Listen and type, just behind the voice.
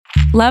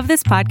Love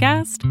this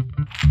podcast?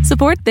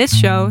 Support this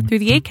show through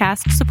the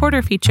Acast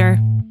supporter feature.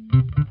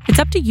 It's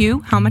up to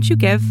you how much you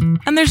give,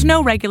 and there's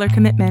no regular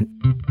commitment.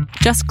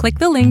 Just click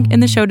the link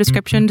in the show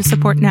description to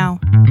support now.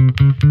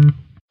 9,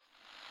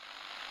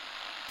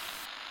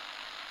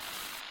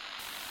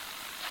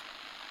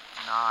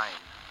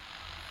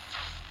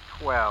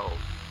 12.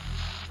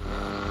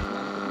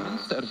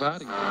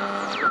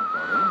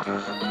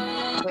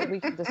 But we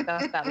can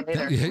discuss that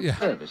later. Yeah.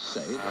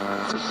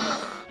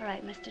 All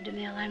right, Mr.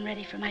 DeMille, I'm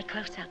ready for my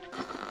close-up.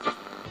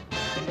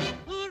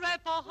 Hooray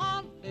for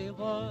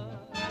Hollywood.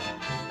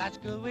 That's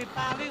good, we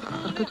finally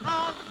Hollywood.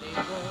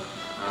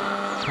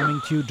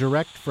 Coming to you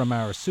direct from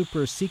our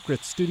super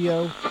secret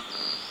studio.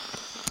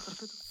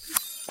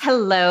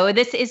 Hello,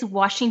 this is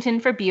Washington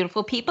for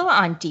Beautiful People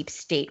on Deep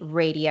State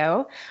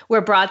Radio.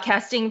 We're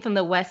broadcasting from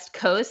the West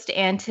Coast,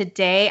 and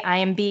today I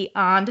am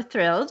beyond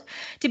thrilled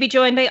to be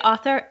joined by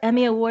author,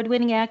 Emmy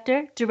Award-winning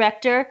actor,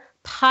 director,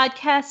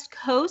 podcast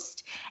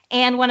host,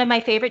 and one of my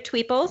favorite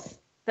tweeples,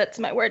 that's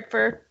my word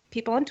for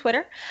people on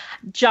Twitter,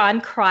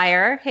 Jon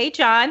Cryer. Hey,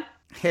 Jon.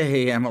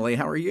 Hey, Emily,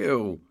 how are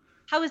you?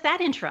 How was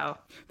that intro?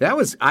 That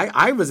was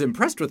I was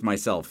impressed with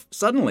myself.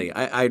 Suddenly,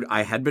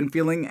 I had been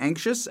feeling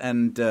anxious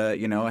and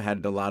I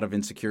had a lot of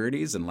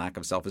insecurities and lack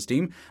of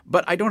self-esteem,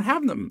 but I don't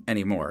have them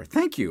anymore.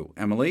 Thank you,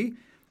 Emily.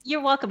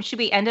 You're welcome. Should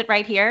we end it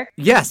right here?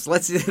 Yes,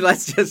 let's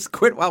just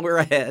quit while we're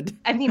ahead.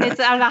 I mean, it's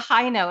on a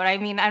high note. I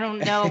mean, I don't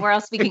know where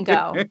else we can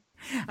go.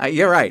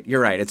 You're right.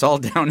 It's all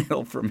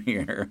downhill from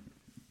here.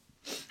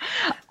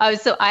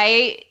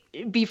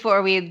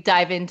 Before we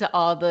dive into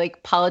all the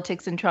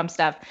politics and Trump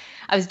stuff,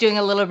 I was doing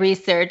a little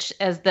research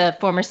as the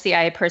former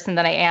CIA person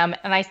that I am,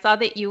 and I saw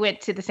that you went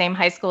to the same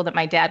high school that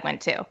my dad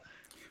went to.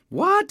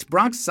 What?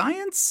 Bronx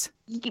Science?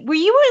 You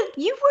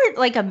were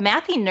like a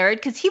mathy nerd,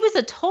 because he was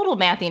a total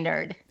mathy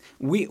nerd.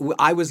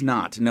 I was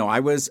not. No, I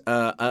was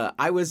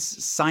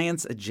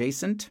science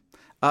adjacent.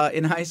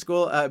 In high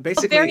school,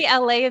 basically... very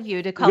LA of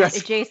you to call it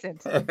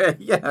adjacent.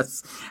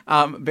 Yes.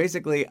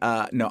 Basically,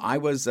 no, I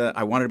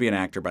wanted to be an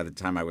actor by the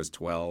time I was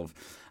 12.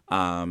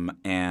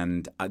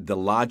 And the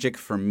logic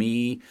for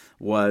me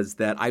was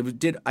that I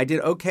did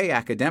okay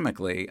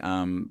academically,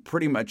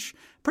 pretty much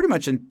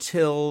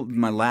until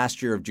my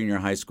last year of junior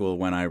high school,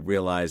 when I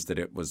realized that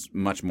it was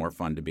much more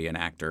fun to be an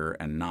actor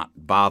and not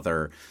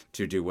bother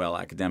to do well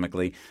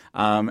academically.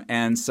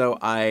 And so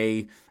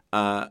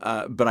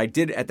but I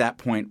did at that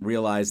point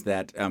realize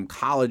that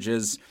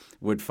colleges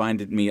would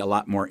find me a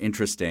lot more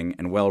interesting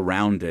and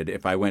well-rounded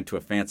if I went to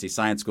a fancy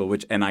science school,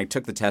 and I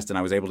took the test and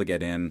I was able to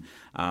get in.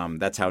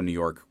 That's how New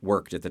York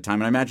worked at the time.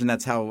 And I imagine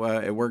that's how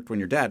it worked when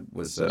your dad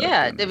was.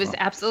 It was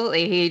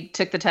absolutely. He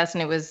took the test,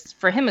 and it was,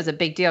 for him, was a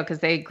big deal because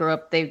they grew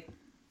up, they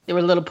were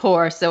a little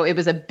poor. So it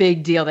was a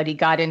big deal that he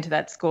got into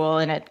that school,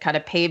 and it kind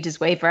of paved his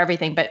way for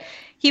everything. But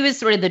he was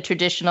sort of the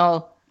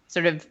traditional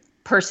sort of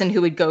person who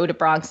would go to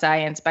Bronx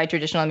Science. By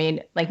traditional, I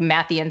mean like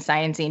mathy and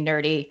sciencey,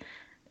 nerdy,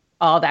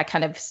 all that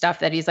kind of stuff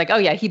that he's like, oh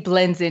yeah, he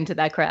blends into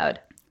that crowd.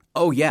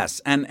 Oh yes,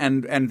 and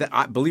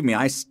believe me,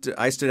 I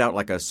stood out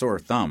like a sore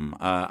thumb.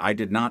 I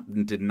did not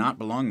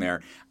belong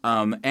there.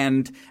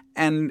 And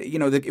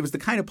it was the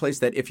kind of place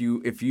that if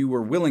you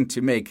were willing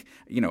to make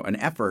an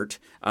effort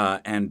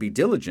and be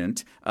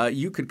diligent,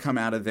 you could come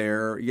out of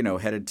there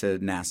headed to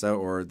NASA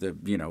or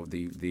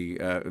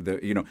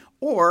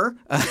or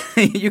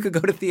you could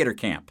go to theater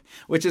camp,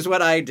 which is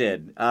what I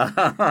did.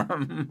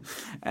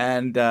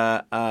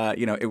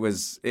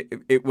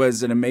 It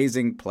was an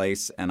amazing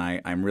place, and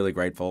I'm really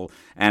grateful.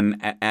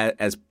 And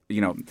as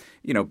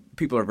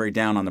people are very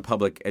down on the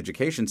public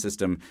education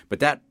system,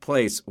 but that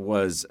place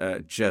was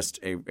just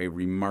a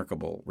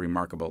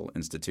remarkable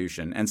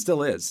institution, and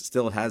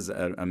still has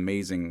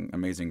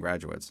amazing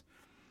graduates.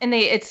 And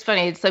it's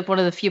funny. It's like one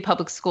of the few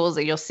public schools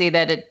that you'll see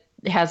that it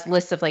has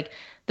lists of like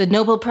the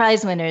Nobel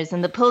Prize winners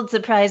and the Pulitzer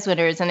Prize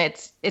winners, and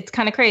it's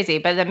kind of crazy.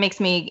 But that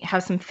makes me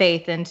have some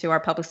faith into our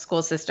public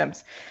school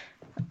systems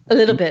a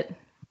little bit.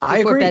 I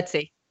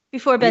agree.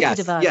 Before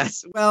Betsy DeVos.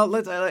 Yes. Well,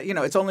 let's.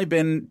 It's only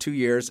been 2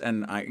 years,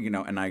 and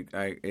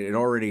it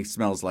already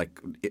smells like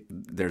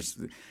there's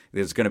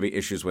going to be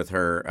issues with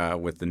her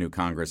with the new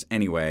Congress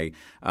anyway.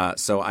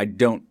 So I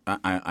don't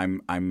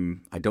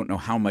know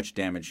how much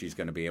damage she's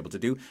going to be able to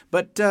do,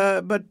 but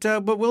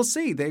we'll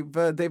see.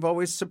 They've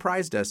always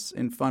surprised us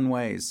in fun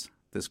ways,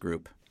 this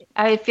group.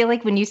 I feel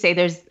like when you say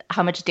there's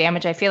how much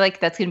damage, I feel like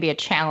that's going to be a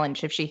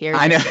challenge if she hears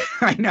I know. it.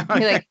 I know.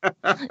 You're like,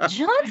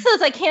 Jon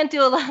says I can't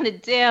do a lot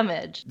of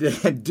damage.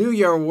 Do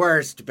your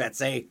worst,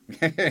 Betsy.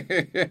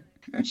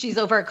 She's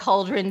over a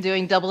cauldron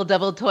doing double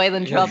toil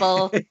and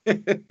trouble.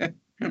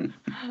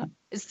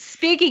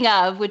 Speaking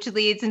of, which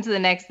leads into the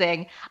next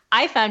thing,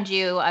 I found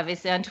you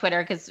obviously on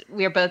Twitter because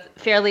we're both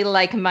fairly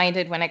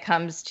like-minded when it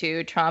comes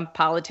to Trump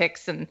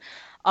politics and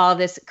all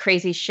this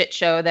crazy shit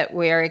show that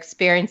we're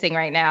experiencing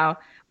right now.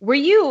 Were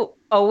you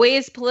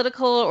always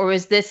political, or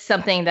was this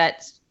something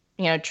that,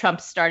 Trump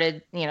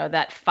started,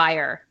 that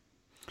fire?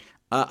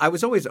 I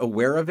was always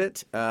aware of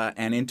it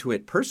and into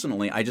it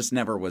personally. I just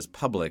never was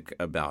public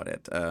about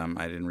it.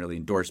 I didn't really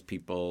endorse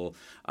people.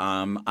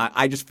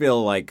 I just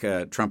feel like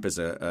Trump is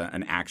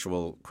an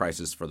actual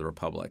crisis for the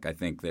republic. I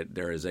think that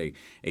there is a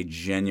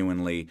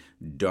genuinely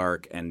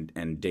dark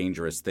and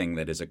dangerous thing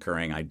that is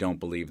occurring. I don't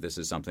believe this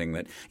is something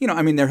that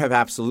there have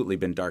absolutely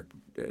been dark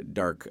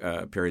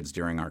periods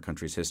during our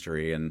country's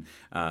history, and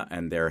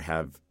there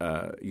have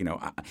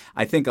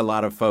I think a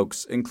lot of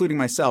folks, including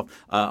myself,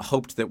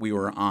 hoped that we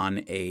were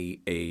on a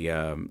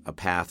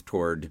path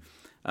toward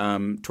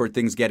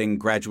things getting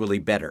gradually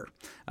better.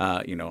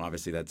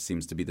 Obviously that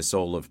seems to be the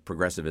soul of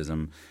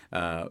progressivism,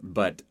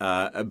 but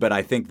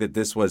I think that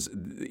this was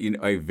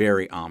a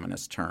very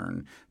ominous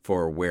turn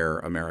for where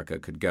America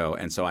could go,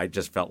 and so I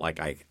just felt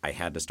like I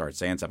had to start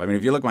saying stuff. I mean,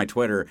 if you look at my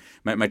Twitter,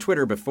 my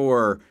Twitter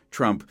before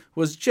Trump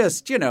was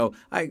just here's a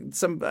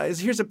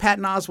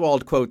Patton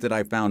Oswalt quote that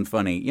I found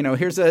funny.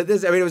 Here's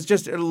this. I mean, it was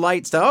just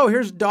light stuff. Oh,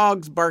 here's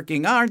dogs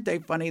barking. Aren't they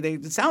funny?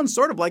 They sound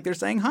sort of like they're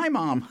saying hi,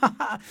 mom.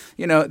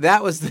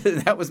 That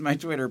was my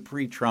Twitter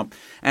pre-Trump,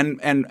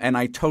 and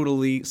I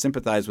totally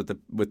sympathize with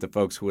the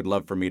folks who would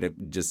love for me to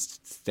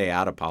just stay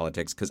out of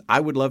politics, because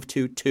I would love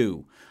to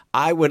too.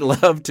 I would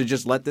love to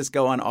just let this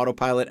go on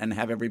autopilot and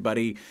have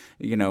everybody,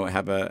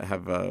 have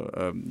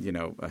a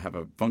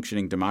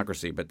functioning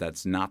democracy. But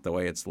that's not the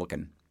way it's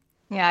looking.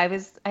 Yeah, I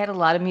had a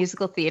lot of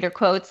musical theater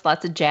quotes,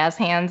 lots of jazz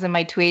hands in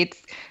my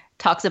tweets.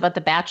 Talks about The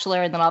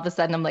Bachelor, and then all of a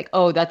sudden I'm like,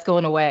 oh, that's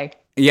going away.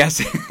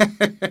 Yes.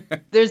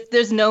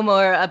 There's no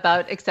more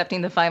about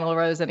accepting the final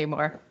rose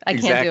anymore. I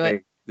can't do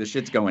it. The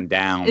shit's going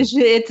down. It's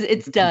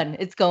done.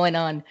 It's going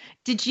on.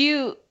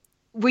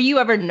 Were you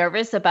ever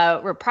nervous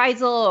about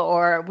reprisal,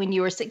 or when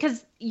you were,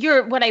 because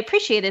what I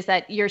appreciate is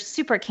that you're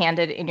super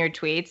candid in your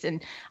tweets,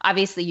 and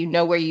obviously I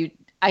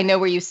know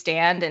where you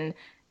stand, and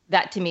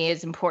that to me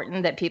is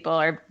important, that people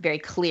are very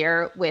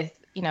clear with,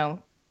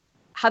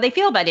 how they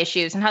feel about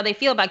issues and how they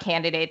feel about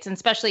candidates, and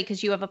especially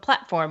because you have a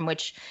platform,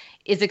 which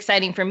is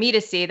exciting for me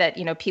to see that,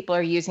 people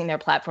are using their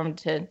platform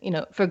to,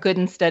 for good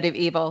instead of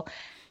evil.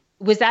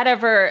 Was that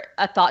ever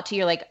a thought to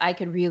you, like, I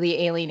could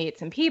really alienate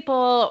some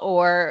people,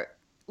 or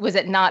was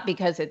it not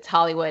because it's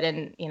Hollywood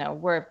and,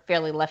 we're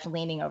fairly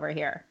left-leaning over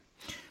here?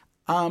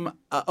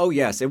 Oh,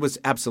 yes, it was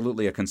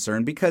absolutely a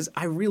concern, because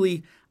I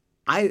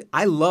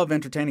love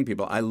entertaining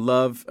people. I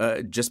love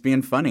just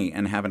being funny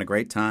and having a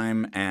great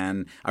time,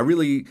 and I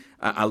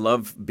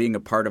love being a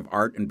part of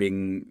art and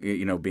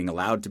being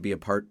allowed to be a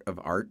part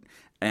of art.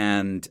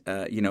 And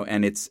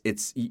and it's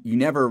you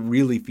never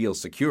really feel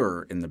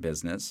secure in the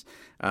business.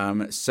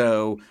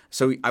 So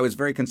I was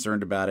very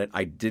concerned about it.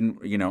 I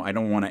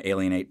don't want to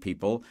alienate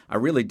people. I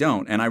really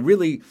don't. And I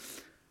really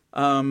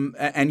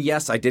and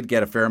yes, I did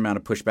get a fair amount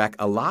of pushback,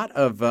 a lot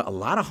of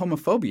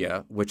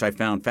homophobia, which I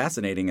found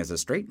fascinating as a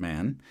straight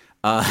man.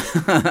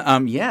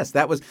 Yes,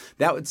 that was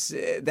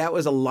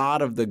a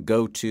lot of the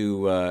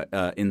go-to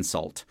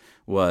insult,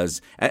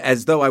 was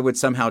as though I would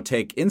somehow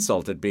take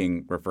insult at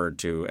being referred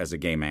to as a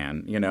gay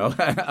man.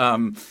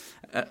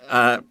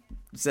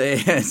 Say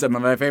some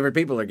of my favorite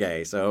people are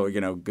gay, so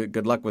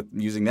good luck with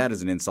using that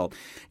as an insult.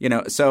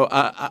 So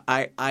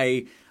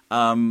I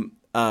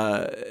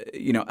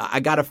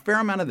got a fair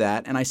amount of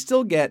that, and I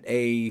still get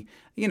a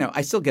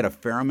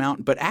fair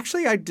amount. But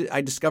actually, I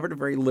discovered a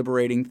very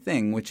liberating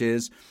thing, which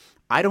is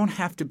I don't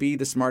have to be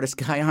the smartest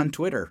guy on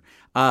Twitter.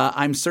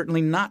 I'm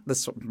certainly not the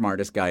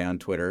smartest guy on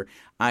Twitter.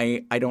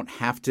 I don't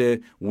have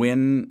to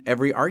win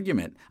every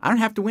argument. I don't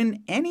have to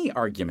win any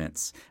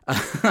arguments.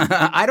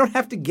 I don't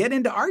have to get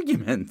into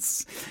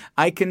arguments.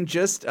 I can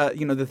just,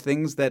 the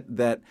things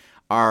that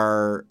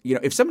are,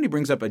 if somebody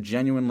brings up a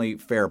genuinely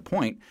fair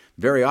point,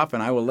 very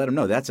often I will let them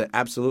know that's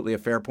absolutely a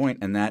fair point,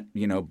 and that,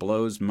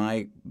 blows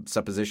my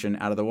supposition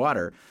out of the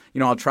water.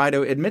 I'll try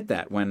to admit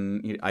that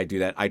when I do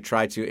that. I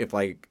try to, if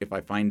I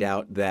find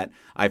out that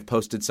I've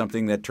posted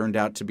something that turned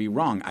out to be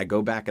wrong, I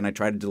go back and I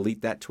try to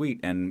delete that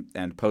tweet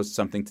and post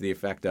something to the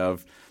effect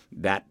of,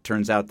 that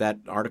turns out that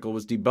article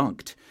was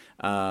debunked.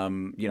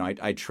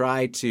 I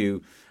try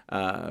to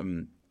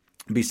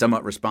be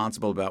somewhat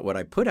responsible about what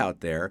I put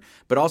out there,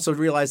 but also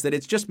realize that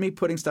it's just me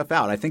putting stuff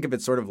out. I think of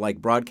it sort of like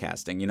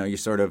broadcasting. You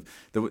sort of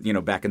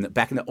back in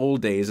the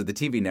old days of the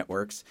TV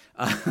networks,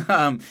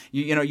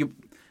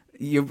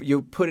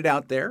 you put it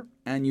out there,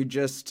 and you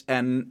just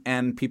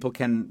and people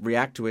can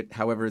react to it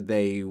however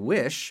they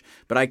wish.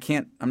 But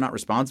I'm not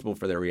responsible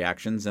for their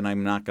reactions, and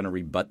I'm not going to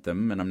rebut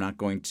them, and I'm not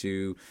going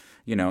to,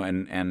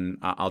 and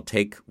I'll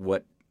take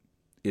what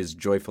is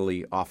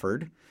joyfully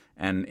offered.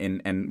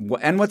 And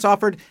what's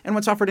offered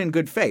in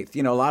good faith.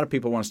 A lot of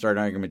people want to start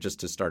an argument just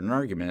to start an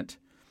argument,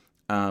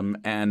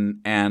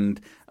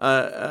 and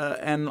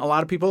a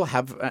lot of people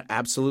have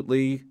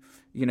absolutely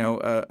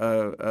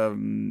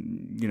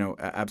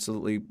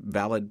absolutely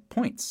valid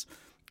points.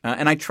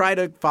 And I try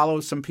to follow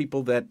some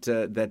people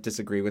that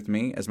disagree with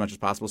me as much as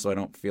possible, so I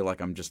don't feel like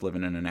I'm just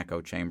living in an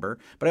echo chamber.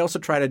 But I also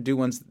try to do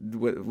ones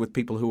with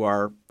people who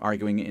are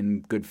arguing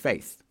in good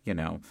faith,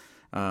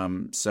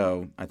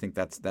 So I think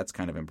that's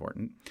kind of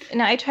important.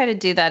 And I try to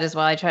do that as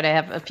well. I try to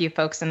have a few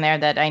folks in there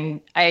that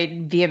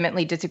I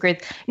vehemently disagree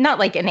with. Not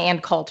like an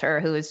Ann Coulter,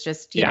 who is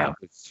just, you know,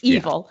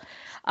 evil.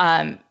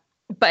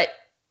 But,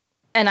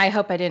 and I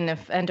hope I didn't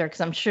offend her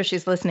because I'm sure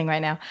she's listening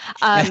right now.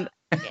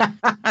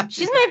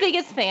 She's my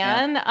biggest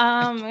fan.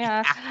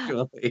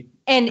 Actually.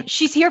 And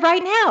she's here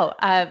right now.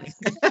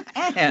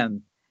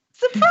 And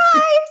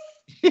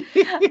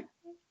surprise!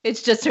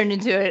 It's just turned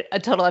into a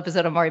total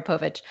episode of Maury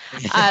Povich.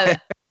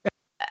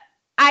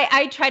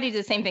 I try to do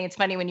the same thing. It's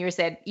funny when you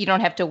said you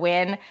don't have to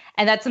win.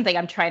 And that's something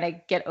I'm trying to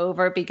get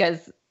over,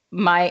 because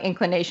my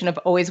inclination of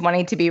always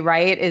wanting to be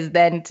right is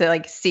then to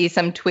like see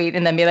some tweet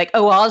and then be like,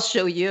 oh, I'll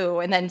show you.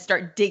 And then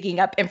start digging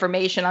up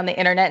information on the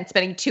internet and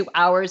spending 2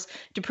 hours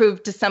to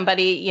prove to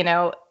somebody, you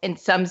know, in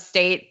some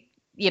state,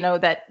 you know,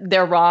 that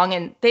they're wrong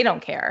and they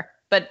don't care.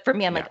 But for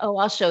me, I'm like, oh,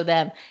 I'll show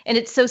them. And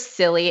it's so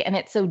silly and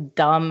it's so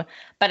dumb.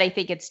 But I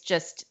think it's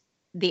just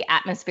the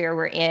atmosphere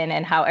we're in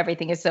and how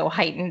everything is so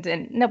heightened,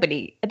 and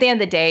nobody, at the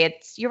end of the day,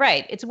 you're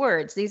right. It's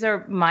words. These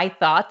are my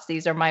thoughts.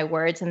 These are my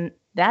words. And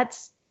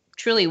that's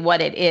truly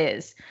what it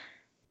is.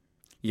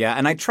 Yeah.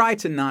 And I try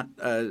to not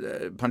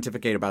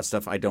pontificate about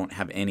stuff I don't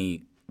have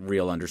any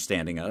real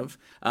understanding of.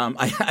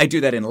 I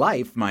do that in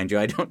life, mind you.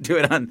 I don't do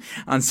it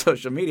on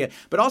social media.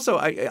 But also,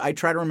 I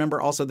try to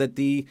remember also that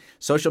the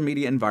social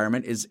media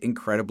environment is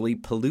incredibly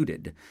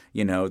polluted.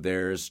 You know,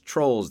 there's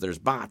trolls, there's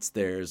bots,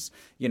 there's,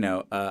 you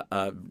know,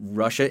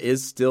 Russia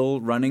is still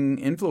running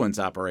influence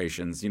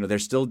operations. You know, they're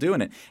still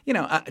doing it. You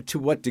know, to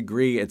what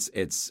degree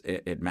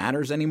it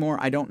matters anymore,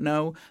 I don't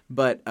know.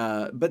 But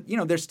you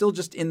know, they're still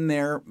just in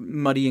there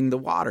muddying the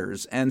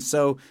waters. And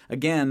so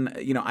again,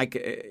 you know,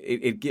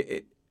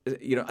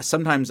 you know,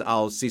 sometimes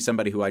I'll see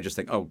somebody who I just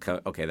think, oh,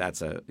 okay,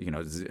 that's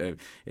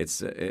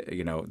it's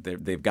you know,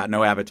 they've got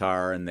no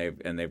avatar and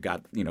they've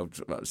got, you know,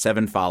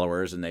 7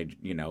 followers and they,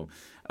 you know,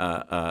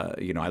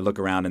 I look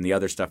around and the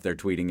other stuff they're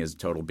tweeting is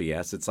total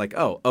BS. It's like,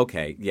 oh,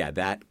 okay, yeah,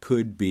 that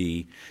could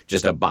be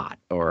just a bot,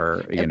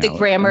 or you know, the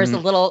grammar is a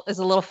little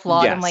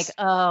flawed. Yes. I'm like,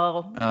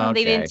 okay.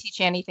 They didn't teach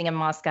you anything in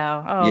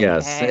Moscow. Oh,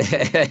 yes.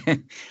 Okay.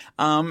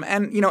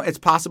 And you know, it's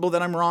possible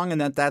that I'm wrong and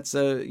that's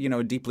a, you know,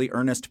 a deeply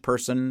earnest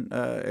person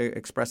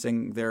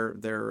expressing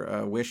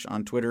their wish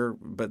on Twitter,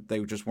 but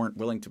they just weren't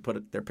willing to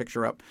put their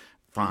picture up.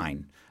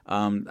 Fine.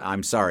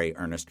 I'm sorry,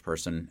 earnest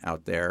person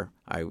out there.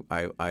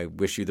 I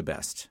wish you the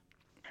best.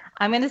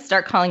 I'm going to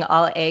start calling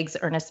all eggs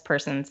earnest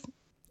persons.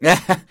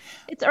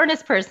 It's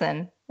earnest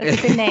person. That's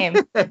a good name.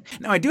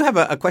 Now, I do have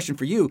a question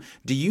for you.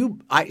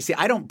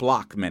 I don't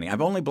block many.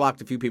 I've only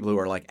blocked a few people who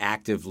are like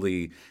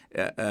actively,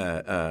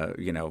 malign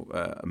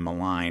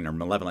or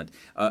malevolent.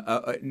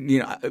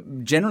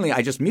 Generally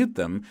I just mute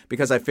them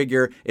because I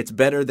figure it's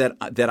better that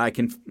I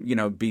can, you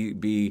know,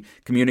 be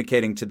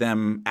communicating to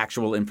them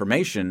actual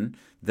information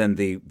than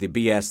the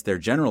BS they're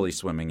generally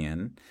swimming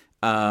in.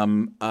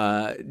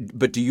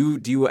 But do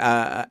you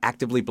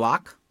actively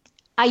block?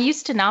 I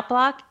used to not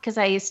block because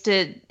I had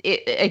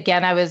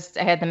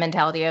the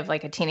mentality of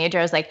like a teenager.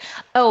 I was like,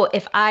 oh,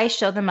 if I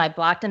show them I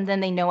blocked them, then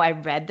they know I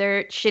read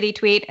their shitty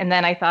tweet. And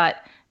then I thought,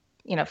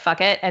 you know,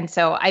 fuck it. And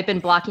so I've been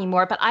blocking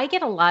more, but I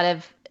get a lot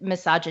of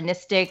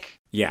misogynistic.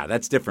 Yeah,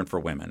 that's different for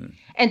women.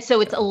 And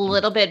so it's a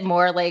little bit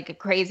more like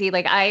crazy.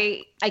 Like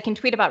I can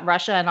tweet about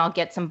Russia and I'll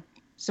get some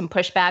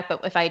pushback.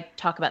 But if I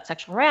talk about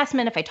sexual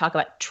harassment, if I talk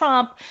about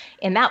Trump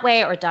in that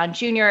way or Don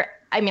Jr.,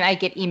 I mean, I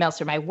get emails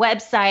through my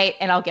website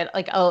and I'll get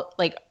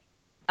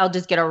I'll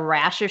just get a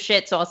rash of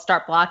shit. So I'll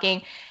start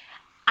blocking.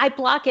 I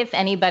block if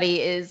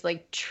anybody is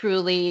like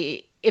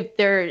truly, if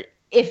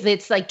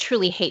it's like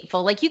truly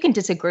hateful. Like you can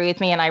disagree with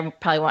me and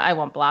I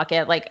won't block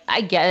it. Like I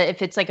get it.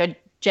 If it's like a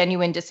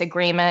genuine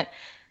disagreement,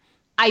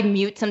 I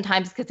mute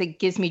sometimes because it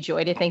gives me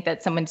joy to think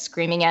that someone's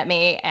screaming at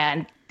me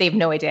and they have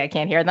no idea I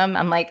can't hear them.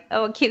 I'm like,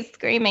 oh, keep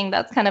screaming.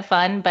 That's kind of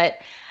fun. But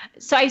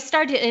so I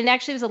started, and it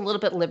actually was a little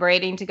bit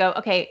liberating to go,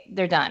 okay,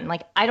 they're done.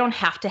 Like, I don't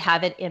have to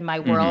have it in my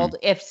world,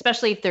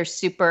 especially if they're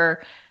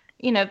super,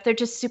 you know, if they're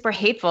just super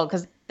hateful,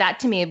 because that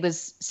to me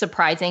was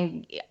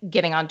surprising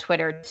getting on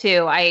Twitter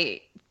too.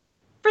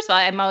 First of all,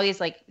 I'm always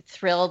like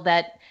thrilled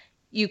that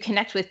you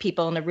connect with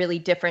people in a really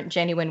different,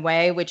 genuine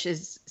way, which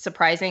is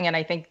surprising. And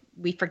I think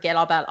we forget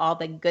all about all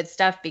the good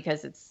stuff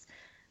because of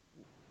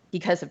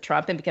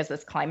Trump and because of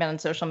this climate on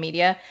social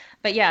media.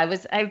 But yeah,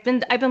 I've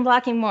been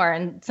blocking more.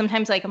 And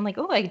sometimes I'm like,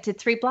 oh, I did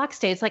 3 blocks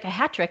today. It's like a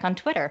hat trick on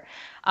Twitter.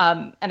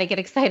 And I get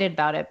excited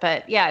about it.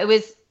 But yeah,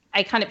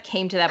 I kind of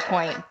came to that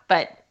point.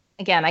 But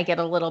again, I get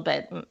a little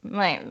bit,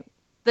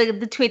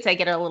 the tweets I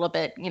get are a little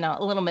bit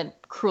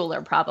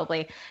crueler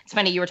probably. It's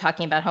funny, you were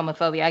talking about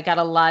homophobia. I got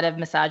a lot of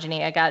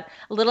misogyny. I got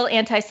a little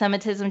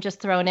anti-Semitism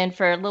just thrown in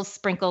for little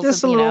sprinkles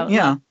just of, a little,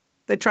 yeah.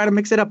 They try to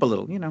mix it up a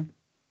little, you know.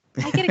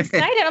 I get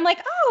excited. I'm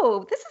like,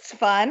 oh, this is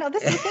fun. Oh,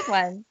 this is a good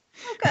one.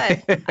 Oh,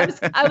 good.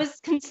 I was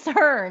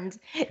concerned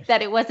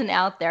that it wasn't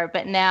out there,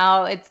 but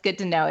now it's good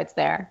to know it's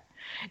there.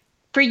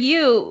 For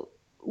you,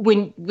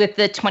 with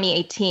the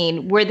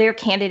 2018, were there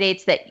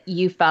candidates that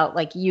you felt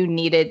like you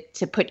needed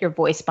to put your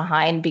voice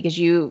behind because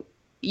you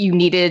you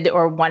needed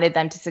or wanted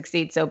them to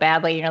succeed so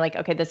badly. And you're like,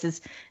 okay,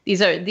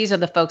 these are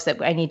the folks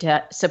that I need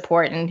to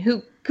support. And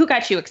who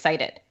got you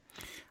excited?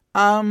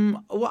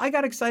 Well, I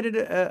got excited.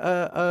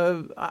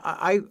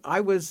 I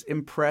was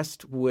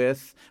impressed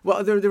with.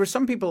 Well, there were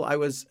some people I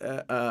was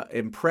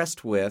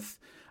impressed with.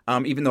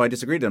 Even though I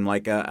disagreed with them,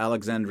 like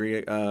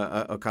Alexandria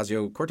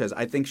Ocasio-Cortez.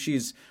 I think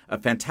she's a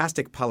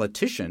fantastic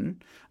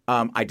politician.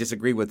 I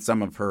disagree with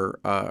some of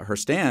her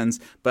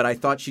stands, but I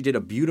thought she did a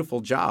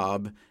beautiful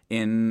job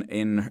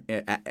in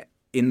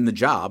the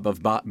job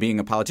of being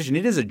a politician.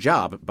 It is a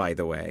job, by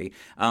the way,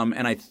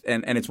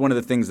 and it's one of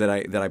the things that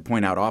I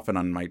point out often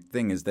on my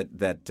thing is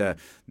that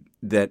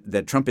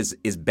Trump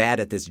is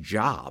bad at this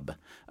job.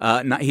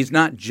 He's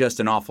not just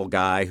an awful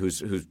guy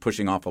who's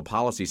pushing awful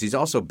policies. He's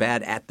also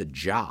bad at the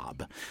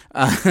job.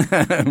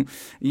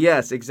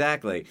 Yes,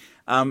 exactly.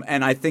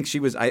 And I think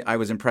I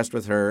was impressed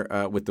with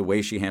her with the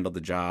way she handled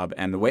the job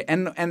and the way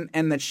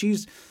and that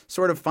she's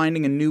sort of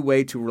finding a new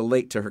way to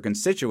relate to her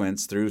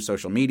constituents through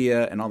social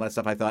media and all that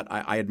stuff. I thought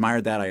I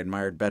admired that. I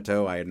admired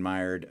Beto. I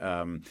admired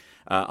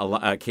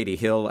Katie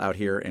Hill out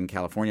here in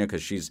California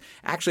because she's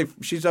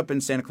up in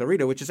Santa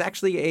Clarita, which is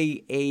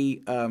actually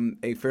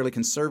a fairly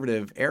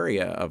conservative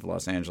area of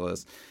Los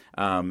Angeles.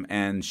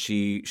 And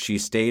she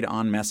stayed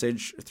on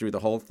message through the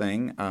whole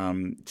thing.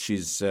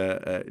 She's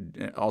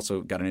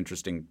also got an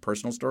interesting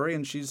personal story,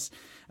 and she's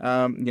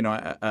and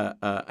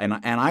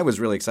I was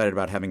really excited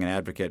about having an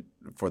advocate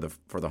for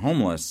the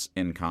homeless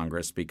in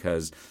Congress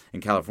because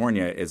in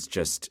California it's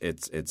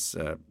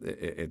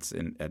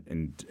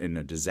in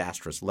a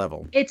disastrous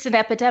level. It's an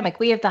epidemic.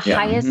 We have the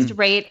highest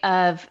rate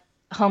of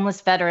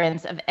homeless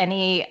veterans of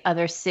any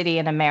other city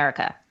in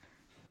America.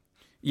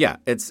 Yeah,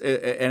 it's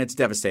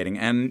devastating,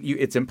 and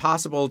it's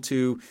impossible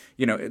to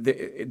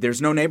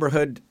there's no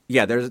neighborhood.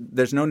 Yeah,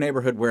 there's no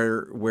neighborhood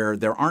where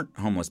there aren't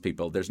homeless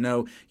people. There's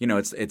no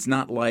it's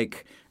not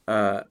like.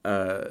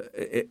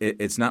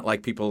 It's not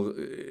like people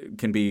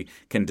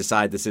can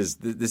decide this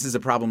is a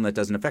problem that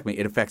doesn't affect me.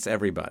 It affects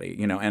everybody,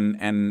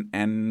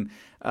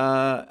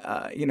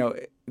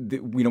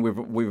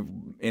 we've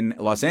in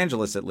Los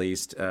Angeles at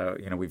least,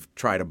 we've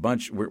tried a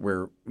bunch.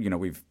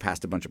 We've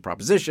passed a bunch of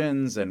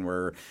propositions, and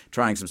we're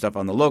trying some stuff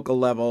on the local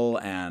level,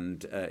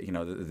 and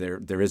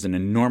there is an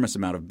enormous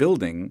amount of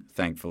building,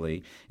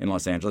 thankfully, in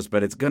Los Angeles,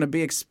 but it's going to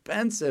be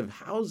expensive.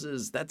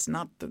 Houses, that's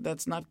not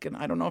going.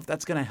 I don't know if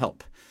that's going to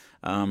help.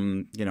 I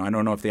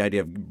don't know if the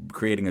idea of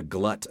creating a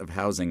glut of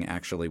housing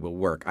actually will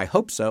work. I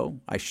hope so.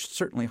 I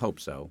certainly hope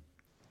so.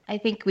 I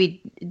think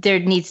there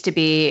needs to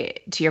be,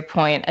 to your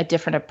point, a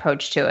different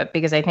approach to it,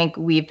 because I think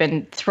we've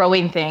been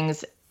throwing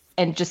things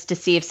and just to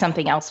see if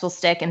something else will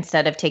stick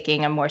instead of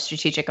taking a more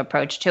strategic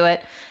approach to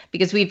it.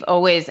 Because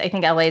I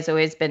think LA has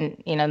always been,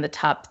 in the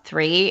top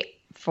 3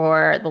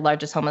 for the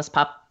largest homeless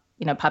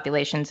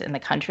populations in the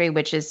country,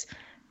 which is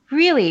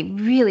really,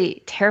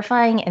 really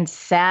terrifying and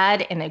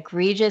sad and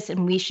egregious.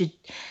 And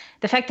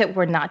the fact that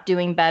we're not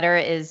doing better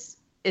is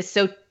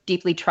so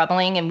deeply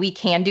troubling, and we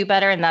can do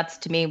better. And that's,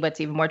 to me, what's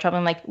even more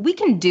troubling. Like, we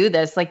can do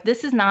this. Like,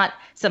 this is not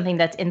something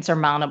that's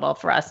insurmountable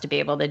for us to be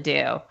able to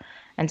do.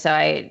 And so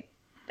I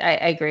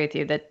agree with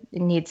you that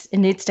it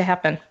needs to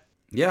happen.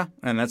 Yeah,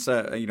 and that's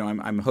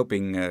I'm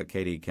hoping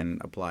Katie can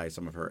apply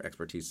some of her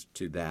expertise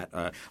to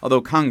that.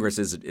 Although Congress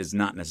is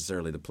not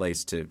necessarily the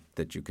place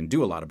that you can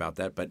do a lot about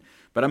that, but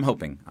I'm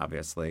hoping,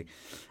 obviously.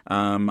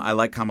 I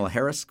like Kamala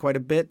Harris quite a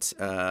bit.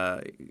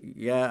 There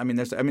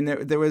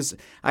was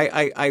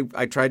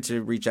I tried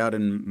to reach out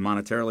and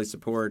monetarily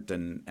support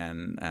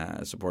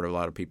and support a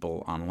lot of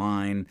people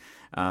online.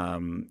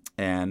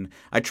 And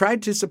I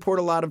tried to support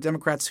a lot of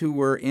Democrats who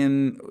were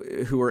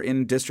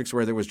in districts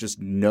where there was just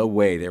no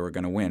way they were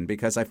going to win,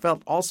 because I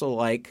felt also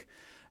like,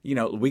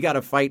 we got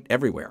to fight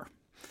everywhere.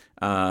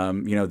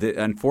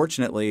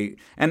 Unfortunately,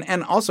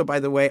 and also, by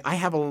the way, I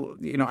have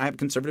I have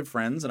conservative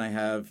friends, and I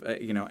have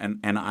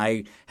and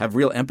I have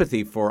real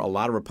empathy for a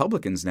lot of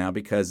Republicans now,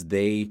 because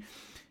they're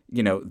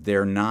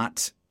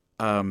not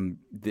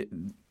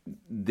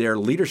their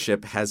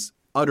leadership has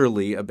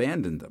utterly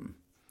abandoned them.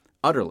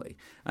 Utterly.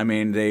 I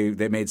mean,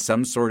 they made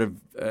some sort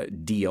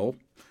of deal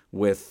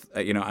with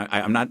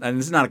I'm not, and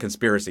this is not a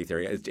conspiracy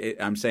theory.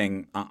 I'm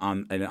saying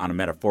on a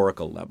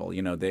metaphorical level.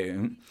 No,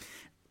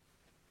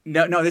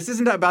 this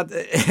isn't about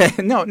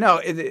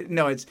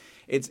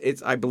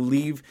it's I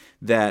believe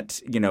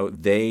that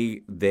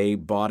they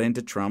bought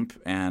into Trump,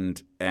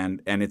 and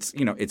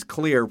it's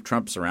clear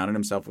Trump surrounded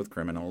himself with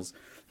criminals.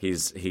 He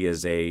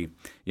is a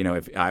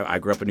if I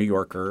grew up a New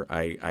Yorker.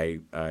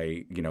 I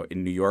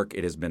in New York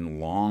it has been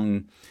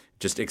long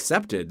just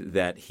accepted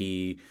that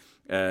he's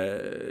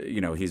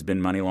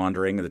been money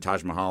laundering. The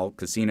Taj Mahal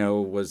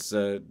casino was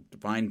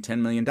fined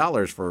 $10 million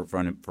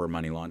for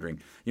money laundering.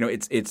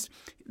 It's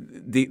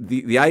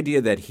the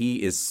idea that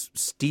he is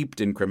steeped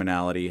in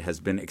criminality has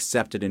been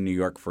accepted in New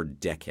York for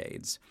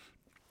decades.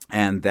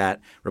 And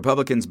that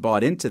Republicans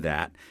bought into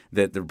that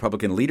the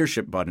Republican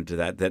leadership bought into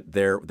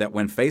that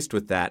when faced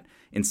with that,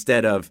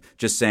 instead of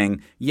just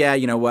saying, yeah,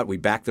 you know what, we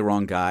backed the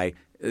wrong guy,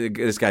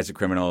 this guy's a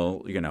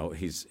criminal,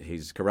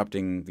 he's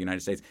corrupting the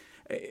United States.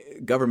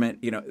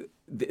 government,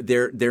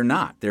 they're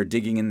not. They're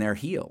digging in their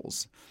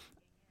heels,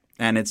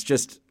 and it's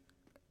just.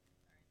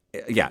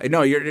 Yeah,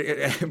 no,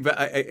 but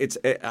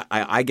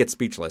I get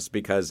speechless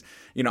because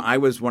I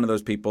was one of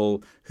those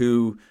people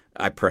who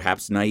I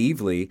perhaps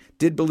naively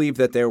did believe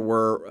that there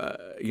were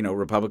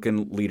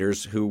Republican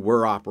leaders who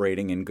were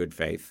operating in good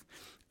faith,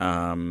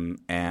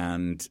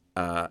 and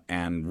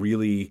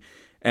really.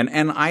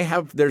 And I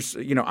have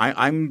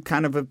I'm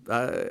kind of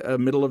a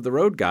middle of the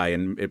road guy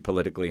in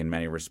politically in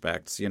many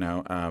respects,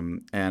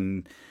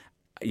 and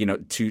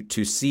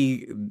to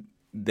see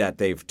that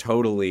they've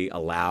totally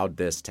allowed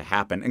this to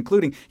happen,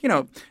 including,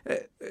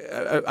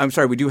 I'm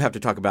sorry, we do have to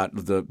talk about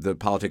the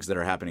politics that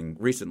are happening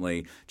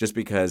recently, just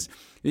because,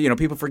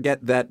 people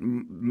forget that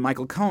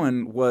Michael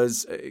Cohen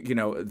was,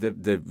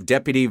 the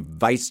deputy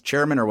vice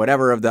chairman or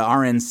whatever of the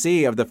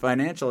RNC of the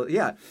financial,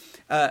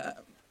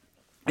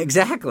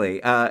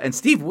 exactly. And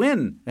Steve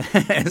Wynn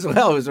as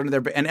well was one of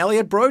their, and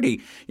Elliot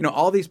Brody,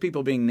 all these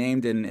people being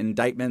named in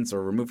indictments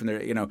or removed from their,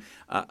 the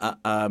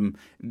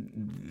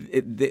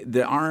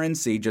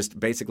RNC just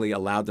basically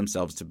allowed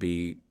themselves to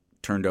be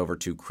turned over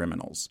to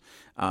criminals.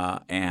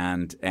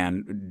 And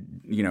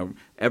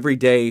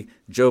everyday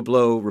Joe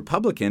Blow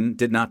Republican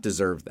did not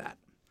deserve that.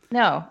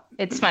 No,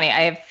 it's funny.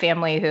 I have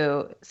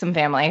some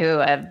family who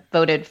have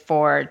voted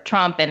for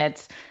Trump, and I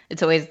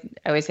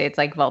always say it's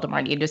like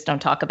Voldemort. You just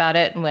don't talk about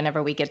it. And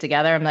whenever we get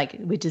together, I'm like,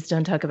 we just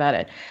don't talk about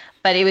it.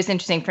 But it was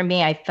interesting for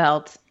me.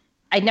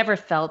 I never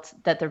felt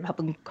that the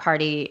Republican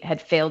Party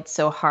had failed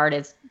so hard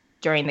as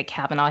during the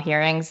Kavanaugh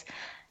hearings.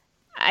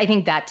 I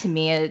think that to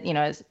me,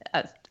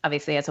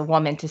 obviously as a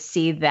woman, to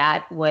see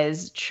that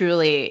was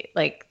truly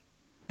like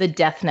the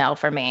death knell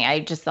for me.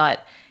 I just thought,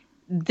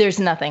 there's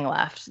nothing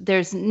left.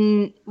 There's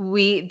nothing.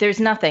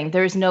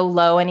 There's no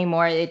low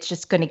anymore. It's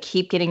just going to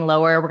keep getting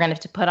lower. We're going to have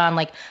to put on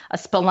like a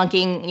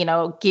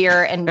spelunking,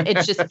 gear, and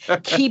it's just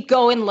keep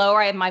going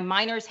lower. I have my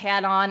miner's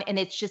hat on, and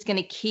it's just going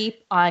to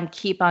keep on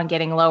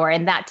getting lower.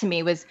 And that to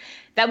me was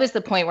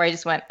the point where I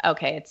just went,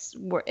 okay,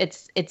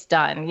 it's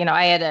done.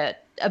 I had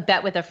a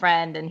bet with a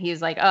friend, and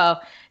he's like, oh,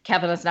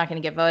 Kavanaugh's not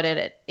going to get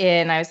voted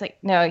in. I was like,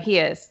 no, he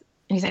is.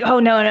 And he's like, oh,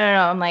 no.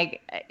 I'm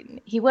like,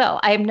 he will.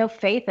 I have no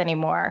faith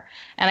anymore.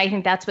 And I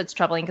think that's what's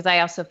troubling, because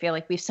I also feel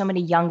like we have so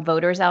many young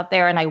voters out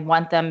there, and I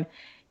want them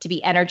to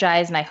be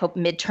energized. And I hope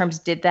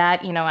midterms did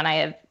that, and I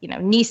have,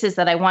 nieces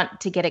that I want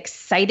to get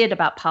excited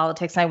about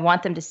politics. And I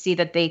want them to see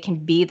that they can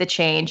be the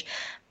change.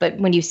 But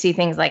when you see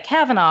things like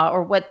Kavanaugh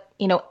or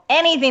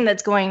anything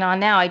that's going on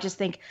now, I just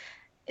think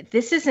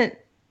this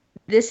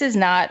is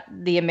not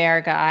the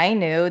America I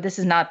knew. This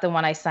is not the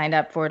one I signed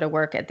up for to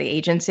work at the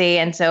agency.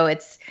 And so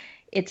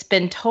it's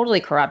been totally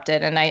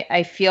corrupted. And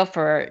I feel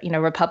for,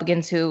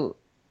 Republicans who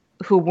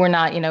were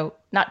not,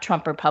 not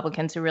Trump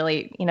Republicans, who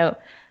really,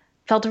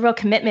 felt a real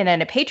commitment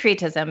and a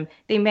patriotism.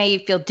 They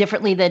may feel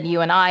differently than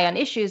you and I on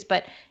issues,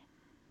 but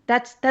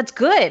that's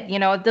good.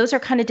 Those are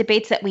kind of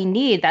debates that we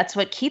need. That's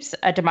what keeps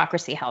a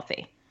democracy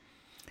healthy.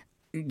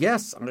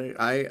 Yes,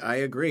 I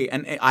agree.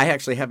 And I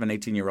actually have an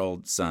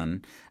 18-year-old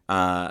son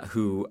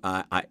who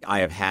I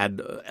have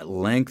had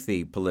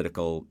lengthy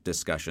political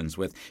discussions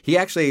with. He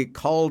actually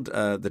called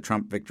the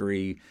Trump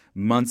victory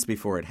months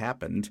before it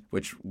happened,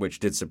 which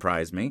did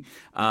surprise me.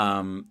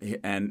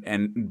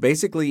 And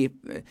basically,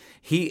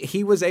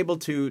 he was able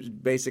to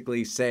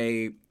basically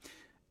say,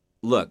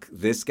 look,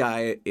 this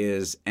guy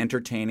is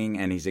entertaining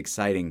and he's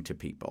exciting to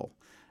people.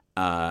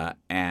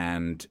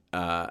 And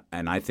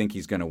I think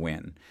he's going to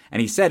win. And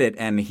he said it,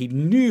 and he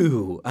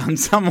knew on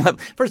some level.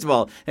 First of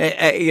all,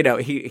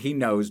 he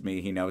knows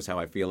me. He knows how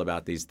I feel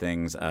about these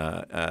things.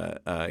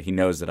 He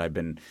knows that I've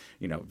been,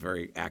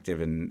 very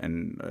active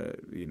in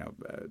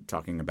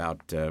talking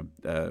about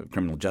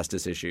criminal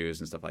justice issues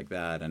and stuff like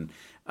that. And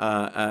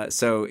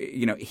so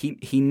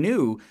he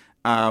knew.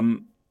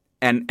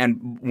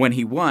 And when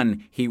he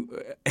won, he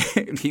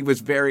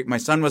was my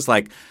son was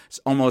like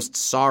almost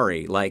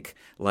sorry, like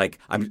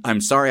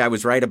I'm sorry I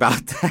was right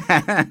about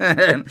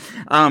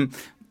that.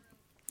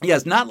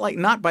 Yes,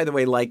 not by the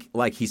way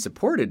like he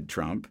supported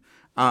Trump.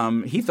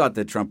 He thought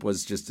that Trump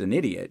was just an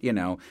idiot,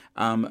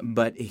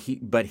 but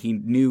he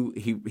knew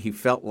he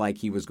felt like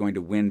he was going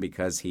to win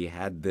because he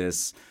had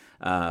this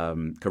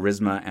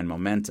charisma and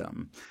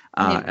momentum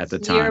at the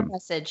time. Clear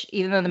message,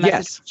 even though the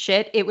message was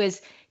shit, it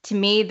was. To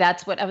me,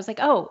 that's what I was like,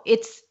 oh,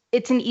 it's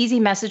an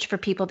easy message for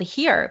people to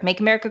hear. Make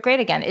America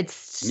great again.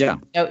 It's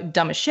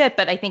dumb as shit,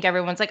 but I think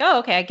everyone's like, oh,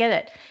 okay, I get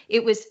it.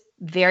 It was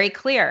very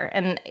clear.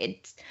 And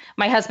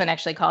my husband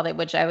actually called it,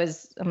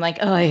 I'm like,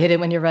 oh, I hate it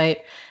when you're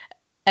right.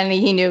 And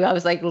he knew I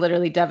was like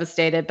literally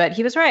devastated, but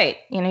he was right.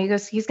 He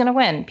goes, he's going to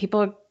win.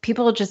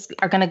 People just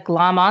are going to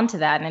glom onto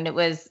that. And it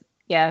was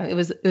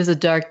a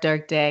dark,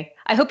 dark day.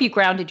 I hope you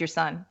grounded your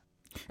son.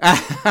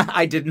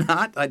 I did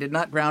not. I did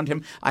not ground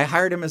him. I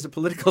hired him as a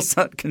political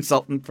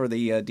consultant for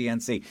the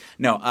DNC.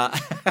 No,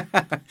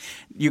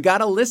 you got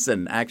to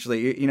listen.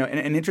 Actually,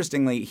 and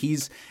interestingly,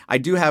 I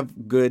do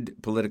have good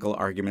political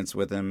arguments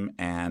with him,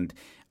 and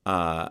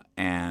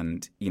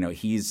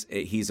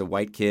he's a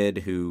white kid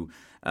who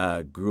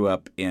grew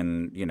up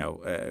in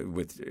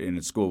in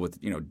a school with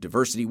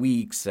diversity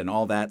weeks and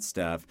all that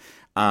stuff,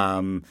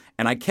 and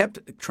I kept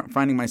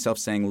finding myself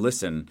saying,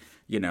 listen,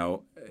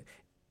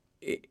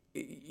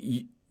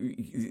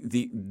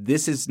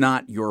 this is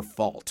not your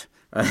fault.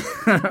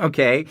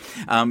 Okay,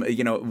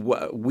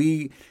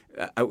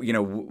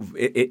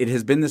 it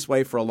has been this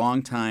way for a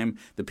long time.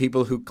 The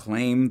people who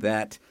claim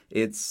that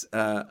it's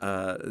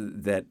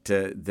that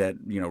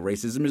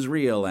racism is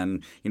real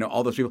and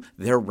all those people,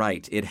 they're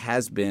right. It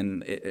has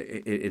been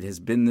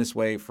this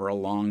way for a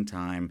long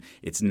time.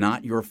 It's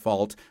not your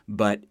fault,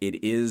 but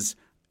it is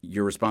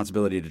your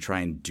responsibility to try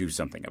and do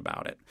something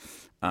about it.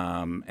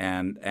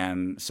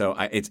 So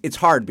it's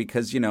hard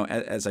because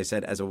as I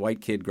said, as a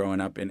white kid growing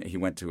up, and he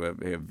went to a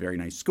very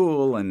nice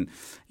school, and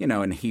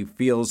and he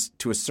feels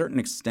to a certain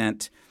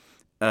extent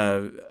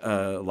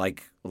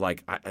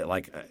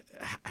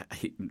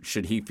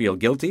should he feel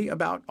guilty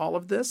about all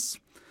of this?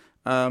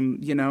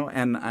 And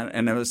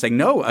I was saying,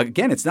 no,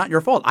 again, it's not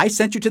your fault. I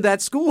sent you to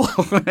that school.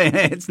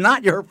 It's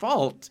not your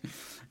fault.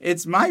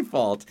 It's my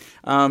fault.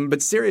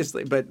 But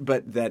seriously, but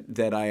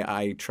that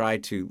I try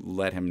to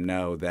let him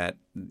know that,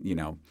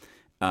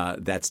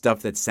 that stuff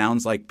that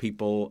sounds like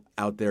people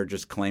out there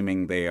just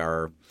claiming they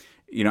are,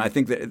 I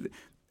think that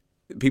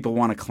people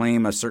want to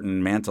claim a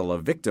certain mantle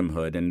of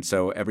victimhood. And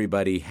so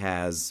everybody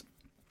has,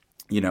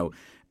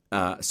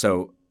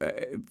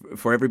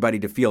 for everybody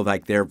to feel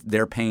like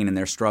their pain and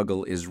their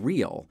struggle is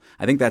real.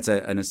 I think that's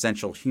an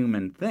essential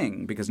human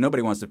thing, because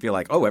nobody wants to feel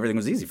like, oh, everything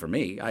was easy for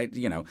me. I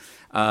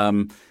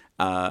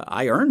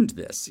earned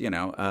this,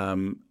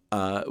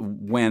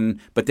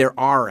 but there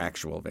are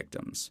actual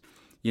victims.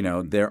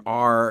 There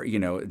are,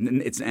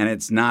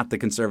 it's not the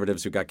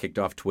conservatives who got kicked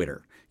off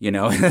Twitter.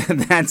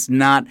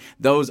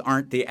 Those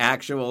aren't the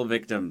actual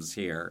victims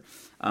here.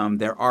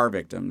 There are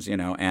victims,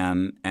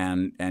 and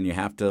you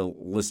have to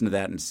listen to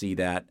that and see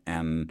that,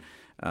 and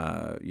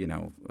I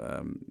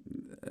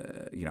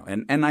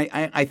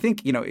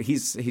think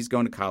he's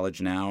going to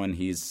college now, and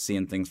he's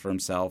seeing things for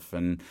himself,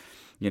 and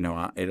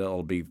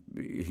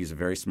he's a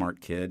very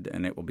smart kid,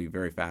 and it will be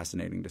very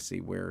fascinating to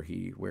see where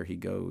he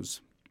goes.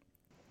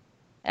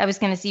 I was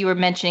going to say, you were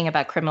mentioning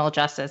about criminal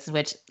justice,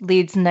 which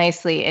leads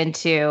nicely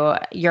into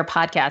your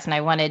podcast. And I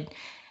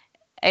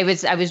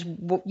was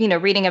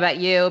reading about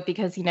you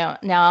because, now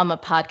I'm a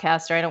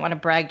podcaster. I don't want to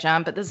brag,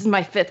 John, but this is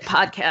my 5th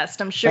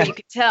podcast. I'm sure you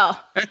could tell.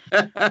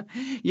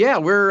 Yeah,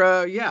 we're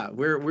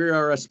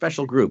a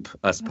special group,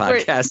 us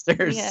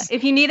podcasters. Yeah.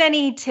 If you need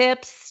any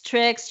tips,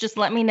 tricks, just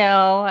let me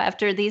know.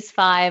 After these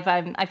 5,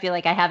 I feel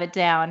like I have it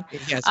down.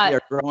 Yes, we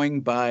are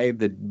growing by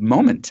the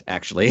moment.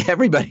 Actually,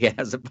 everybody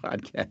has a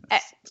podcast.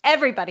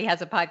 Everybody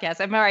has a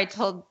podcast. I remember I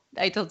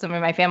told some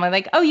of my family,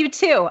 like, "Oh, you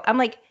too." I'm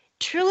like,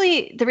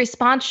 truly, the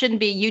response shouldn't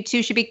be "you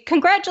too," should be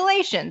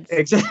 "congratulations."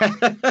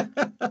 Exactly.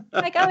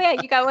 Like, oh yeah,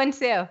 you got one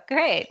too.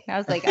 Great. I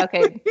was like,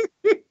 okay,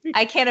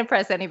 I can't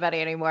impress anybody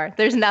anymore.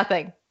 There's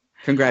nothing.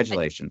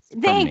 Congratulations.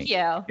 Thank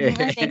you.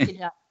 Thank you,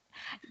 John.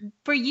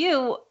 For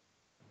you,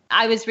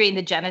 I was reading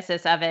the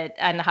genesis of it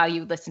and how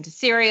you listened to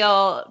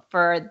Serial.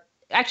 I'll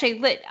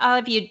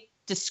have you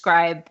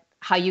describe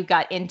how you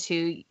got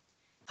into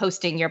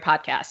hosting your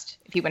podcast,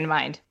 if you wouldn't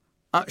mind.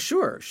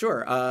 Sure.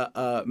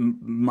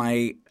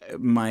 My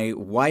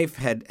wife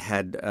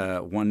had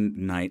one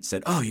night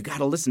said, "Oh, you got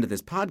to listen to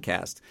this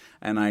podcast,"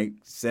 and I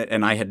said,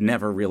 and I had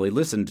never really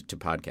listened to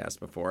podcasts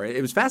before.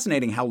 It was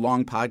fascinating how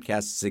long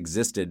podcasts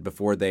existed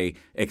before they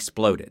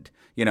exploded.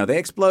 They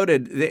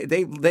exploded.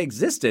 They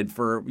existed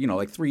for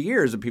like 3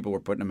 years, and people were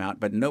putting them out,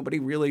 but nobody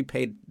really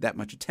paid that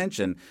much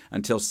attention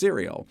until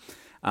Serial.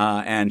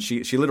 And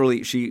she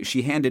literally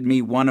handed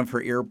me one of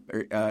her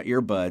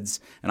earbuds,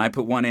 and I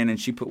put one in, and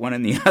she put one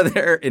in the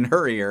other in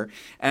her ear,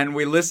 and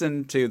we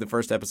listened to the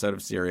first episode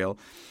of Serial,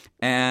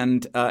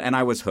 and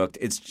I was hooked.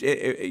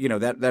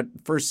 That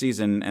first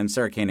season, and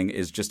Sarah Koenig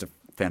is just a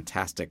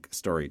fantastic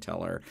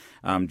storyteller.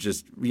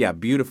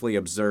 Beautifully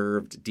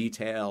observed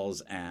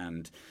details,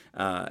 and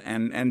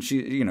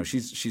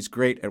she's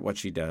great at what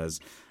she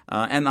does.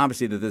 And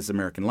obviously, the This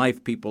American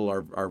Life people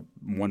are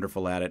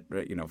wonderful at it,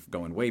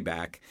 going way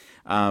back.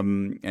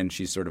 And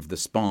she's sort of the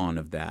spawn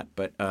of that.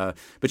 But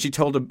she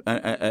told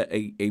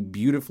a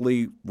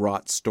beautifully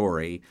wrought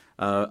story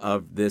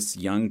of this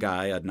young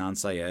guy, Adnan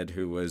Syed,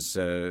 who was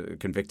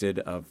convicted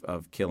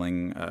of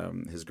killing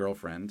his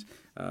girlfriend,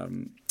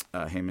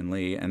 Hae Min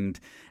Lee, and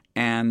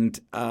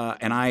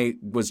I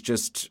was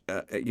just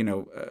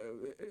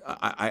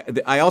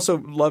I also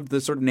loved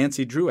the sort of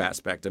Nancy Drew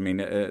aspect. I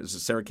mean,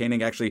 Sarah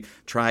Koenig actually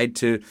tried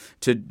to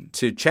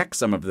check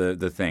some of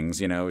the things.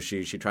 You know,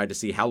 she tried to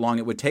see how long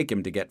it would take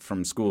him to get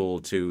from school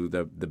to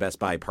the Best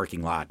Buy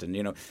parking lot,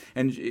 and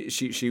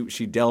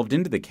she delved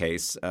into the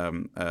case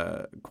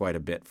quite a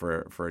bit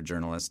for a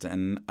journalist,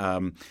 and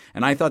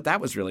I thought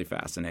that was really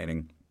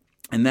fascinating.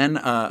 And then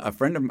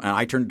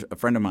I turned a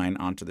friend of mine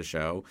onto the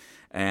show,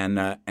 and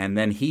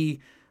then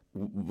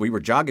we were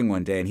jogging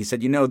one day, and he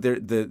said,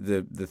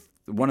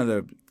 one of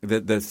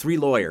the three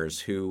lawyers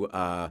who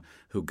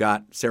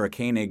got Sarah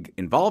Koenig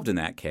involved in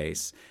that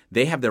case,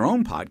 they have their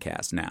own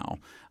podcast now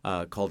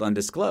called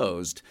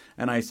Undisclosed.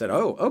 And I said,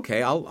 "Oh,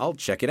 okay, I'll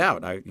check it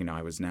out."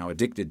 I was now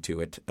addicted to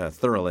it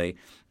thoroughly.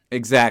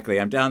 Exactly.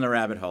 I'm down the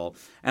rabbit hole.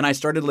 And I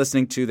started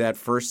listening to that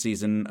first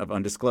season of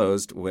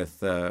Undisclosed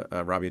with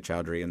Rabia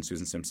Chaudhry and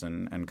Susan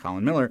Simpson and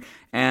Colin Miller.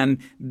 And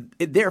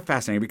they're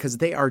fascinating because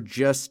they are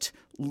just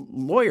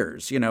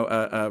lawyers.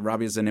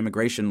 Rabia is an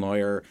immigration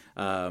lawyer.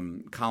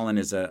 Colin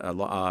is a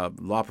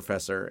law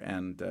professor.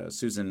 And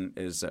Susan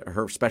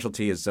her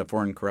specialty is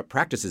Foreign Corrupt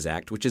Practices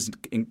Act, which is,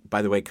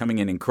 by the way, coming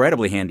in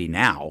incredibly handy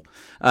now.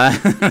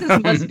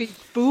 This must be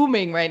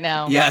booming right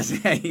now. Yes,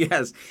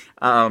 yes.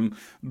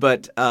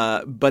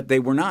 But they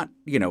were not,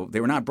 they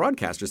were not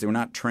broadcasters. They were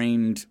not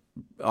trained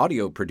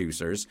audio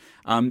producers.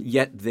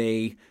 Yet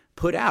they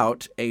put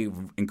out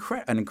an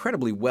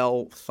incredibly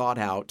well thought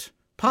out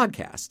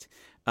podcast.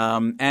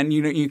 And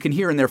you can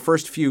hear in their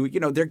first few,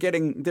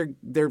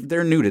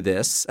 they're new to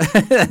this,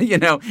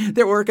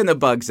 they're working the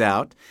bugs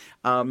out.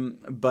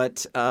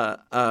 But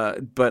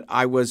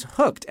I was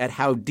hooked at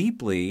how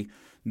deeply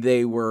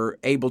they were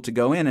able to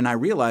go in, and I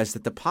realized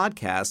that the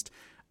podcast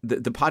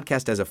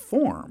as a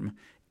form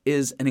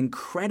is an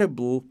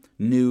incredible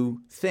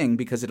new thing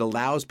because it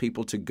allows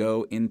people to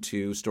go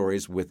into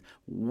stories with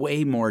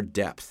way more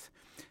depth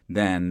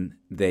than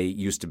they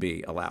used to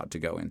be allowed to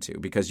go into,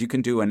 because you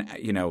can do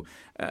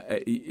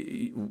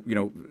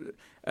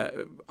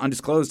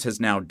Undisclosed has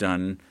now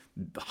done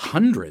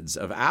hundreds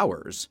of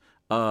hours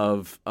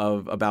of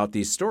about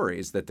these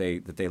stories that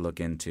they look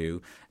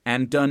into,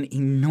 and done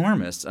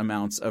enormous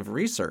amounts of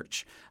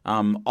research,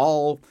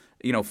 all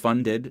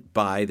funded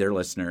by their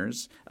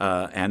listeners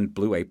and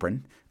Blue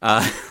Apron. And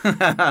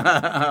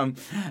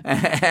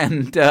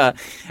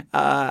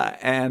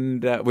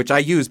which I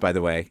use, by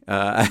the way.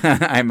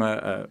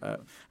 I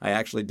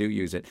actually do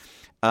use it.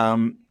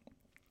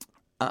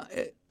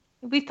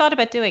 We thought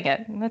about doing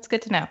it. That's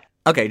good to know.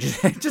 Okay,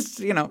 just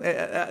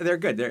they're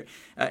good. They're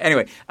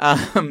anyway.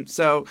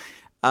 So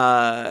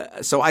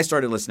I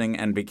started listening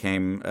and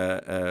became,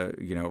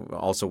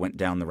 also went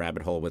down the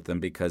rabbit hole with them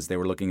because they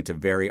were looking into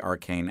very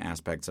arcane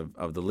aspects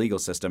of the legal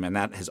system, and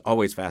that has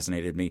always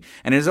fascinated me.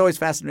 And it has always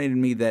fascinated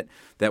me that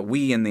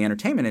we in the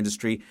entertainment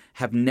industry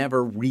have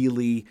never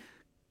really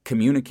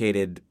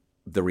communicated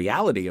the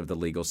reality of the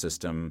legal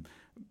system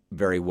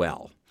very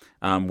well.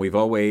 We've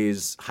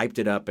always hyped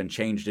it up and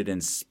changed it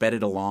and sped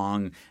it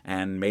along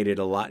and made it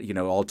a lot,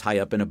 all tie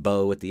up in a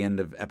bow at the end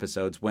of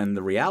episodes, when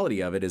the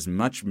reality of it is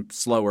much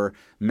slower,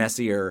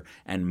 messier,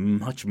 and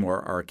much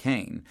more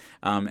arcane.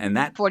 And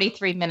that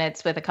 43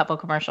 minutes with a couple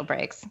commercial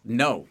breaks.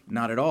 No,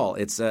 not at all.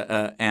 It's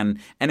and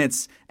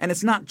it's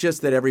not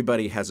just that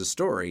everybody has a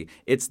story.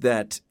 It's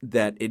that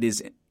it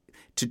is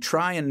to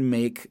try and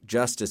make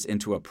justice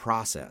into a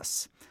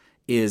process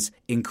is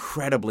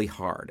incredibly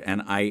hard,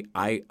 and I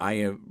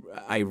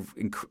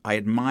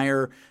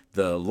admire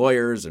the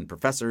lawyers and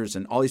professors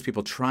and all these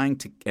people trying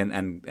to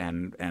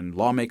and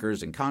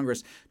lawmakers in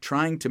Congress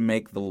trying to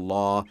make the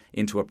law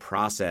into a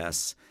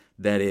process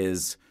that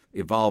is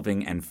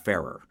evolving and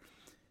fairer.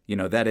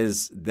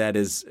 It's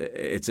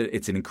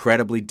an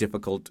incredibly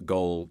difficult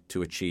goal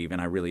to achieve, and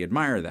I really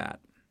admire that.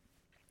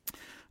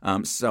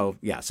 So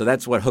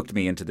that's what hooked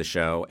me into the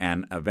show.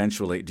 And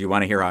eventually, do you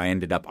want to hear how I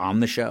ended up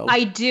on the show?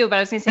 I do, but I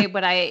was going to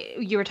say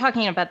you were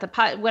talking about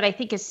what I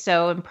think is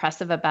so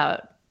impressive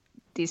about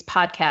these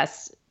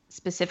podcasts,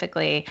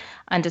 specifically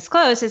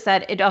Undisclosed, is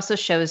that it also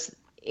shows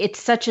it's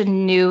such a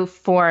new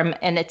form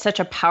and it's such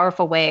a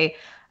powerful way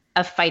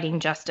of fighting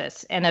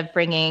justice and of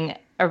bringing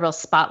a real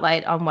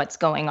spotlight on what's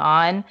going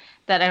on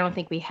that I don't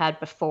think we had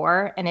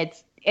before. And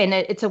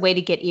it's a way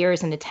to get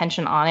ears and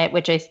attention on it,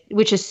 which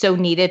is so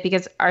needed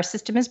because our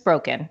system is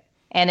broken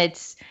and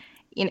it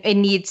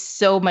needs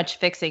so much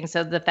fixing.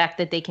 So the fact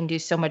that they can do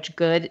so much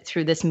good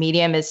through this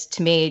medium is,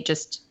 to me,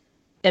 just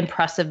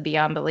impressive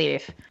beyond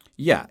belief.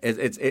 Yeah, it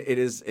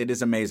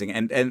is amazing,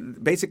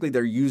 and basically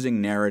they're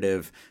using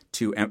narrative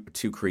to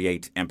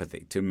create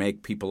empathy, to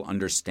make people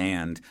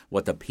understand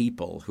what the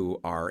people who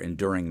are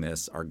enduring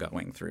this are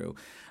going through.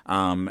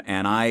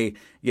 And I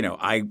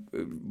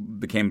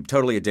became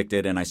totally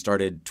addicted, and I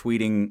started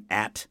tweeting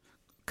at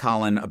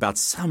Colin about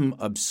some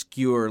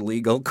obscure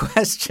legal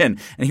question,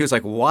 and he was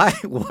like, "Why?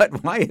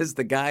 What? Why is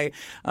the guy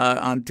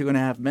on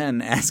 2.5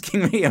 Men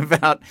asking me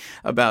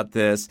about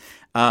this?"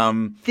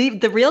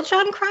 The real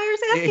John Cryer's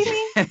asking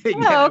me?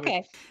 Yeah, oh,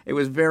 okay. It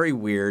was very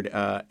weird,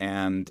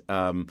 and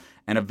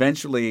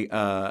eventually,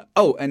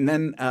 and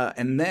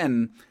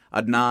then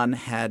Adnan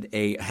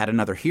had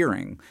another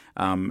hearing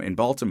in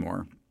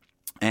Baltimore.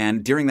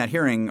 And during that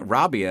hearing,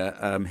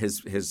 Rabia,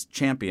 his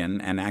champion,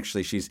 and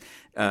actually she's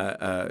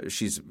a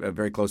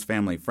very close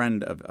family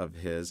friend of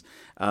his.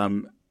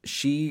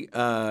 She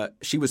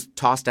was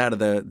tossed out of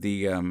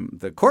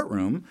the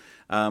courtroom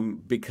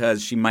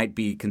because she might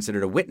be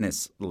considered a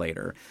witness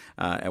later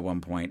at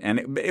one point,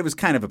 and it was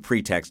kind of a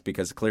pretext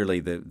because clearly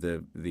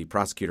the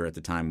prosecutor at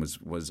the time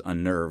was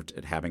unnerved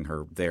at having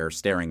her there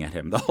staring at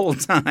him the whole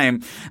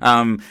time.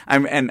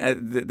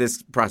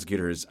 This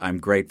prosecutor is, I'm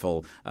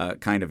grateful,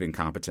 kind of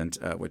incompetent,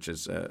 which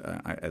is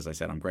as I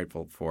said, I'm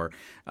grateful for.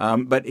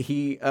 But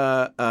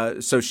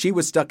so she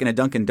was stuck in a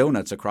Dunkin'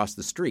 Donuts across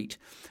the street,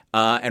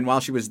 and while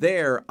she was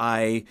there,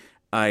 I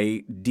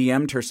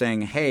DM'd her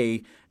saying,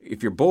 "Hey,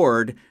 if you're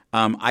bored,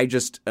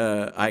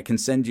 I can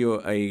send you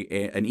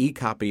an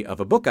e-copy of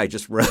a book I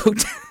just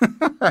wrote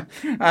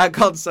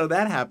called So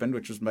That Happened,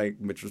 which was my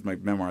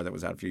memoir that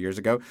was out a few years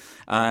ago.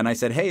 And I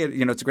said, hey,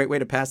 it's a great way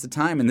to pass the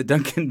time in the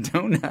Dunkin'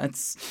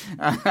 Donuts.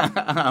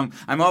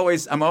 I'm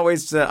always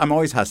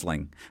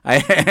hustling.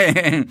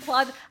 I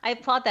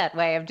applaud that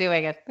way of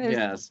doing it.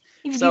 Yes.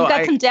 You've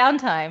got some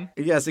downtime.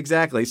 Yes,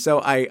 exactly.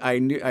 So I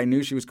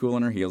knew she was cool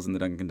on her heels in the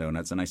Dunkin'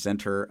 Donuts, and I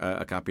sent her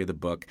a copy of the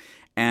book.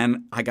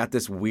 And I got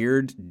this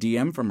weird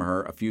DM from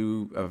her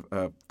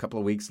a couple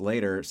of weeks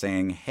later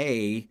saying,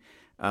 "Hey,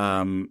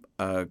 can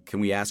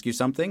we ask you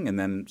something?" And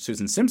then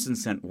Susan Simpson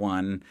sent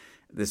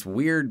this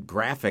weird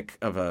graphic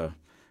of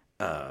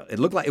it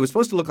was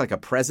supposed to look like a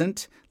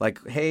present,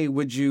 like, "Hey,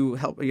 would you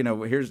help?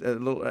 Here's a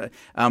little,"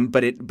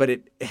 but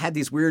it had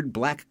these weird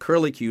black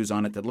curlicues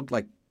on it that looked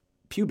like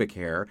pubic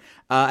hair,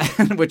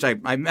 which I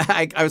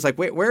was like,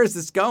 wait, where is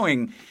this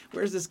going?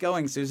 Where's this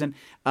going, Susan?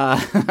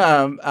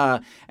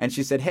 And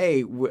she said,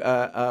 hey,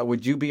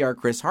 would you be our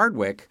Chris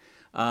Hardwick?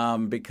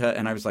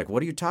 And I was like,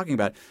 what are you talking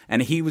about?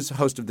 And he was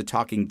host of The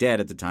Talking Dead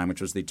at the time, which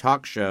was the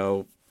talk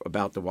show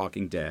about The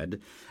Walking Dead.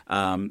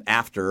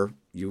 After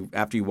you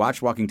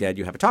watch Walking Dead,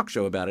 you have a talk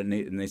show about it,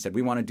 and they said,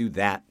 we want to do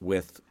that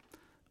with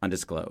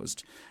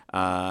Undisclosed.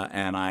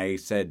 And I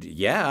said,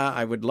 yeah,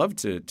 I would love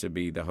to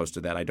be the host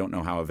of that. I don't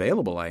know how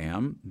available I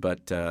am,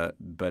 but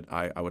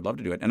I would love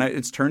to do it. And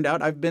it's turned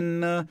out I've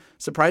been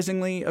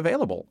surprisingly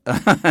available.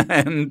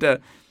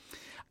 And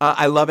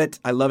I love it.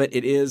 I love it.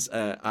 It is.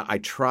 I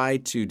try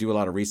to do a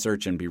lot of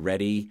research and be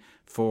ready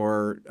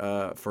for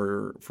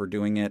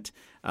doing it.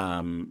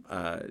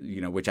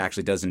 Which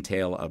actually does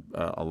entail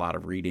a lot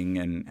of reading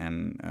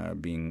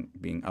and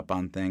being up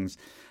on things.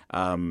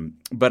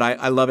 But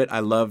I love it. I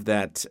love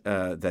that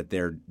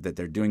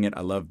they're doing it.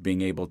 I love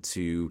being able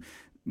to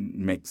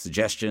make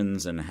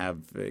suggestions and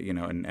have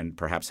and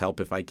perhaps help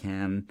if I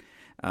can.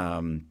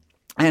 And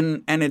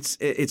it's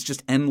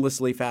just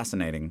endlessly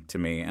fascinating to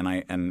me,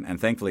 and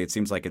thankfully it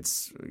seems like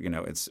it's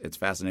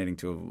fascinating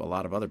to a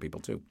lot of other people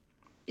too.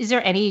 Is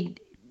there any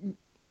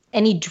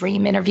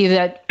dream interview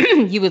that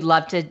you would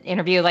love to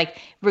interview, like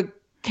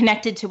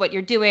connected to what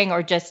you're doing,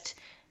 or just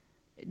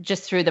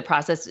through the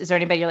process? Is there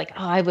anybody you're like,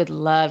 oh, I would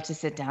love to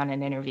sit down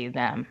and interview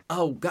them?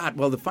 Oh, God.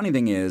 Well, the funny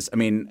thing is, I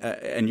mean,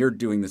 and you're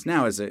doing this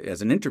now as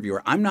an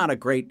interviewer. I'm not a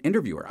great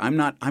interviewer. I'm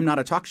not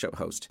a talk show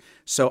host.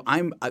 So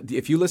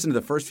if you listen to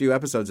the first few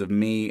episodes of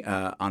me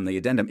on the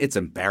Addendum, it's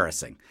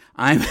embarrassing.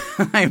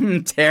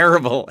 I'm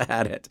terrible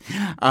at it.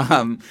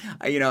 I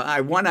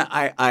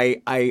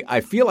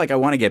feel like I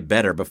want to get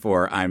better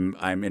before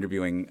I'm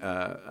interviewing.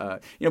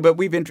 But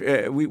we've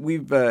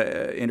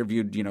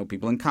interviewed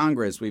people in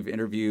Congress. We've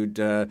interviewed.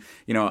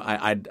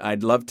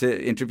 I'd love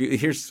to interview.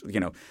 Here's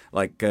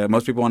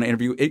most people want to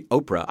interview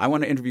Oprah. I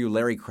want to interview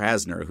Larry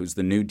Krasner, who's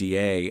the new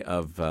DA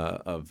of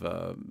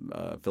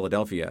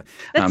Philadelphia.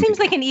 That seems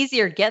like an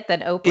easier get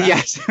than Oprah.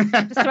 Yes,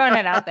 just throwing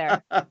it out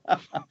there.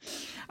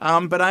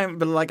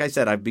 But like I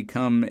said, I've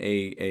become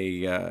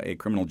a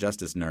criminal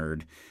justice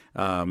nerd.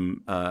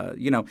 And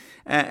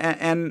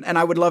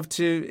I would love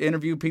to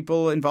interview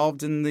people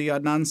involved in the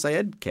Adnan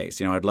Syed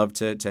case. I'd love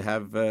to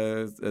have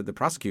the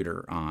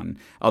prosecutor on,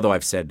 although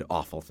I've said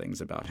awful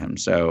things about him.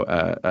 So,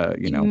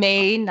 He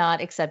may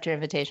not accept your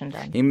invitation,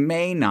 Don. He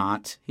may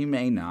not.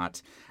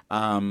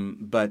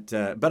 But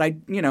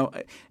I've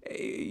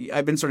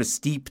been sort of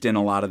steeped in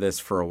a lot of this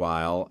for a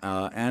while,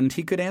 and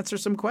he could answer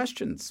some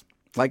questions.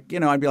 Like,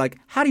 I'd be like,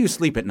 how do you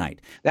sleep at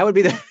night? That would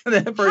be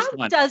the first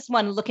one. How does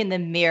one look in the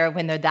mirror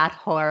when they're that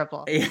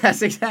horrible?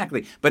 Yes,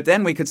 exactly. But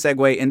then we could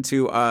segue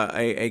into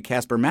a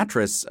Casper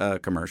mattress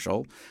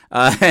commercial,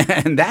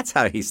 and that's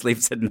how he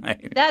sleeps at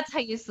night. That's how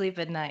you sleep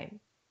at night,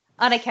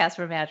 on a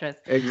Casper mattress.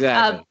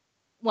 Exactly.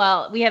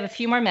 Well, we have a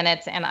few more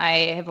minutes, and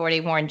I have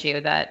already warned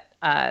you that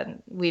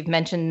we've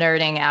mentioned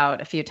nerding out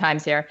a few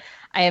times here.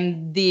 I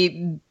am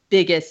the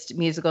biggest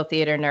musical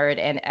theater nerd,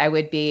 and I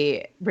would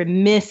be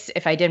remiss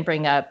if I didn't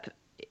bring up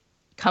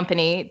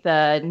Company,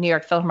 the New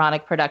York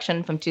Philharmonic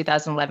production from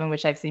 2011,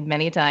 which I've seen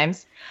many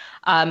times.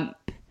 I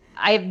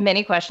have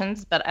many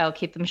questions, but I'll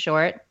keep them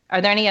short.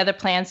 Are there any other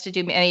plans to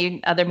do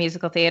any other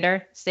musical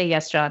theater? Say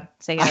yes, John.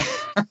 Say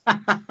yes.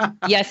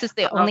 Yes is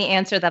the only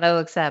answer that I'll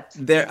accept.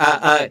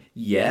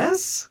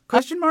 Yes?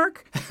 Question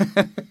mark?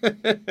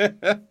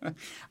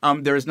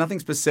 There is nothing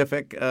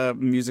specific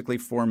musically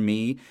for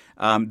me.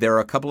 There are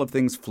a couple of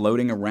things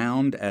floating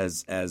around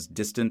as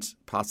distant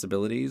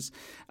possibilities,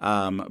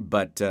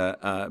 but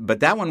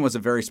that one was a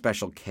very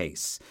special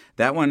case.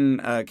 That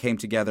one came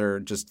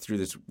together just through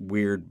this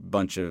weird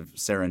bunch of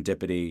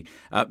serendipity.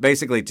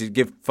 Basically, to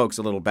give folks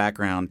a little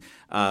background,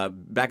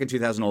 back in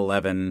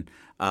 2011,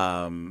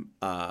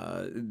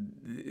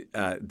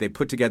 they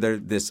put together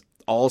this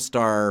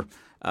all-star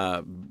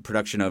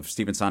production of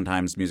Stephen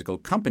Sondheim's musical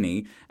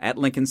Company at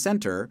Lincoln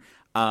Center.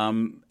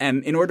 And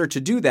in order to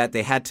do that,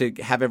 they had to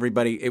have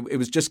everybody. It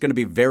was just going to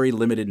be a very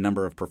limited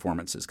number of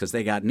performances because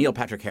they got Neil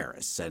Patrick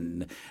Harris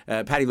and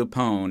Patti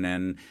LuPone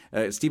and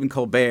Stephen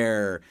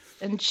Colbert.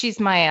 And she's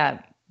my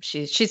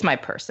she's my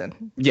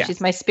person. Yeah.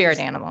 She's my spirit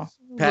animal.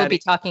 Patty, we'll be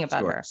talking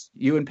about her.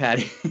 You and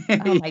Patty.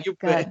 Oh my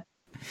God.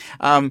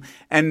 And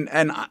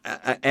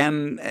I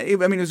mean, it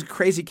was a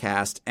crazy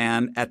cast.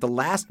 And at the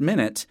last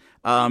minute,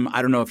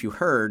 I don't know if you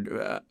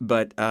heard,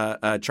 but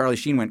Charlie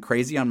Sheen went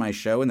crazy on my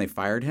show and they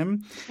fired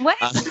him. What?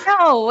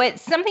 No, what?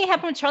 Something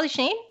happened with Charlie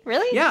Sheen?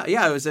 Really? Yeah.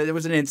 It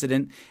was an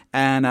incident,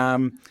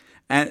 and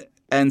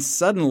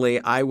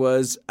suddenly I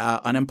was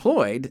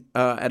unemployed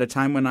at a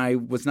time when I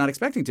was not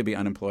expecting to be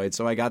unemployed.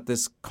 So I got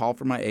this call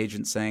from my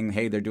agent saying,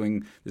 "Hey, they're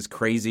doing this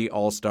crazy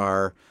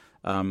all-star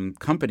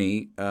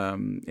company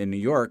in New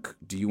York.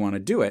 Do you want to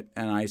do it?"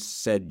 And I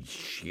said,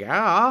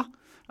 "Yeah."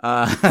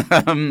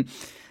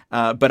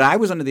 But I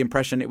was under the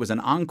impression it was an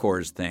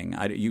Encores thing.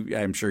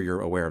 I'm sure you're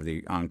aware of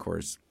the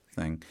Encores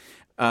thing.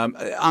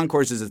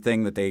 Encores is a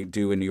thing that they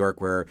do in New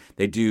York where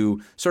they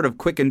do sort of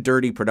quick and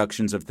dirty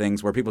productions of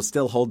things where people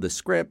still hold the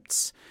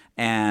scripts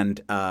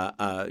and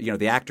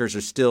the actors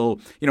are still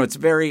it's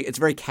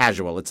very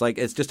casual.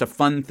 It's just a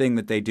fun thing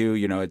that they do.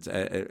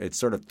 It's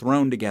sort of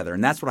thrown together,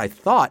 and that's what I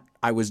thought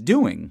I was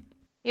doing.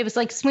 It was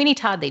like Sweeney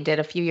Todd they did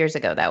a few years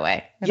ago that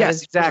way. And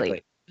Yes, exactly.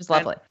 It was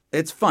lovely.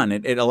 It's fun.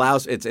 It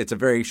allows. It's a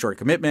very short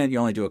commitment. You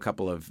only do a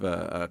couple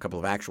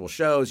of actual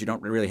shows. You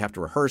don't really have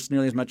to rehearse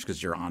nearly as much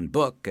because you're on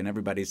book and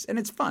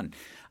it's fun.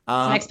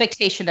 An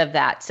expectation of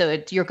that. So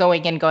you're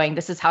going and going,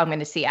 this is how I'm going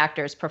to see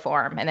actors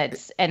perform. And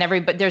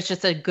there's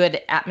just a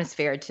good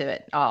atmosphere to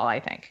it all, I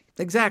think.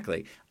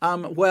 Exactly.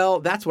 Well,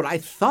 that's what I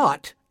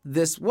thought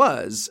this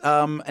was.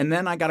 And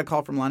then I got a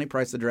call from Lonnie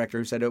Price, the director,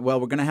 who said,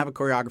 well, we're going to have a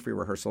choreography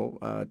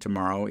rehearsal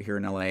tomorrow here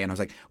in LA. And I was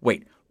like,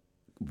 wait,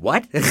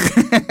 what?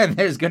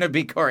 There's going to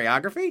be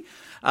choreography?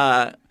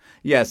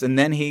 Yes. And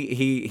then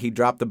he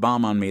dropped the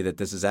bomb on me that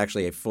this is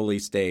actually a fully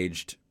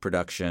staged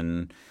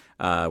production.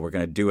 We're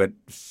going to do it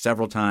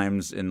several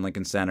times in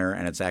Lincoln Center,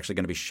 and it's actually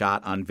going to be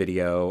shot on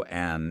video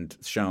and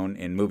shown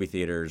in movie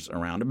theaters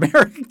around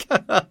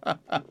America.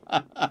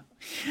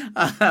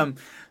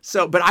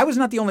 But I was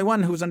not the only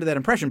one who was under that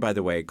impression, by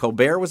the way.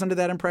 Colbert was under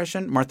that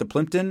impression. Martha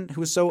Plimpton,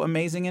 who was so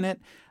amazing in it,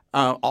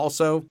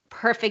 also.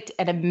 Perfect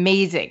and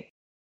amazing.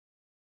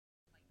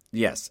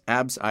 Yes,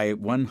 I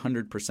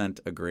 100%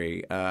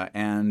 agree. But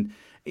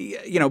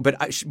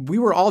we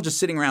were all just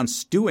sitting around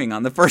stewing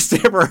on the first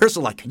day of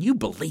rehearsal, like, can you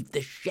believe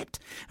this shit?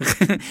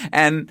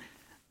 And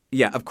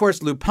yeah, of course,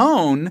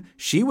 LuPone,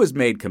 she was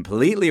made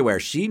completely aware.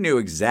 She knew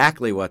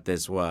exactly what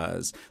this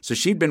was. So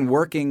she'd been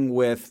working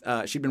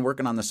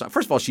on the song.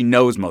 First of all, she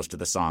knows most of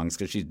the songs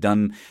because she's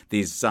done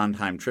these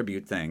Sondheim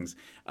tribute things.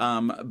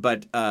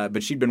 But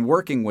she'd been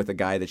working with a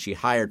guy that she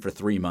hired for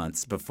 3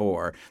 months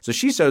before. So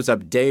she shows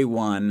up day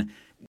one.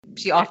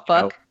 She off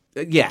book?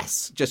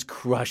 Yes, just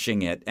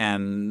crushing it.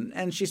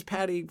 And she's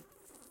Patti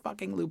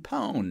fucking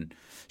LuPone.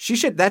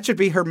 That should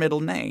be her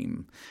middle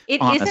name.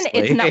 It isn't.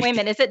 It's not. Wait a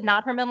minute. Is it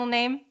not her middle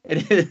name?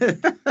 It is.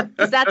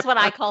 Because that's what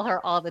I call her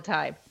all the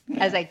time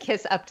as I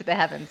kiss up to the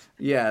heavens.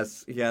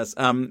 Yes.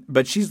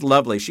 But she's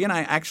lovely. She and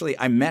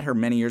I met her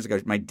many years ago.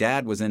 My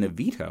dad was in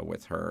Evita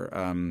with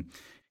her.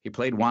 He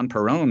played Juan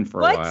Perón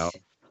for What? a while.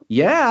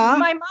 Yeah.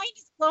 My mind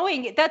is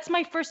blowing. That's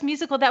my first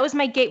musical. That was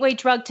my gateway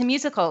drug to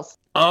musicals.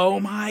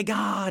 Oh my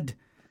God.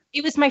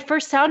 It was my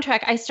first soundtrack.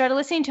 I started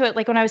listening to it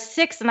like when I was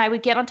 6, and I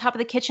would get on top of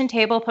the kitchen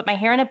table, put my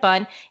hair in a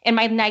bun, and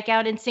my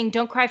nightgown, and sing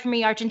 "Don't Cry for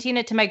Me,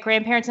 Argentina" to my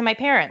grandparents and my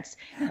parents.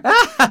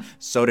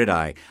 So did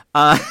I.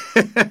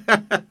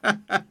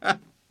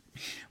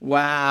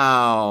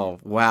 Wow.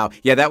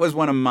 Yeah, that was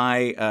one of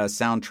my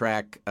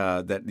soundtrack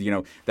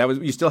that was,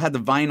 you still had the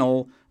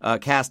vinyl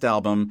cast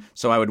album,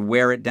 so I would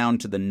wear it down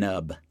to the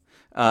nub.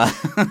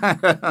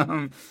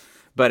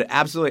 But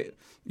absolutely.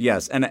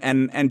 Yes,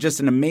 and just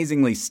an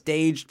amazingly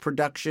staged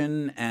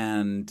production,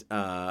 and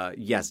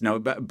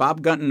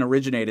Bob Gunton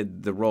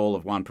originated the role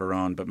of Juan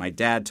Perón, but my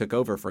dad took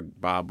over for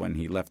Bob when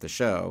he left the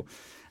show,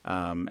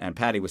 and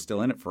Patti was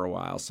still in it for a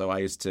while. So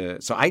I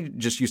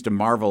just used to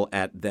marvel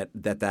at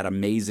that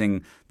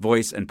amazing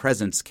voice and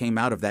presence came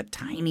out of that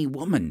tiny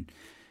woman.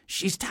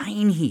 She's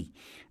tiny.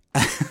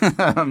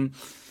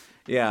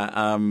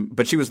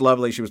 But she was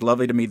lovely. She was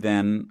lovely to me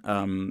then,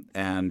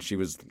 and she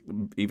was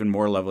even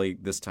more lovely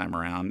this time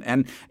around.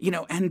 And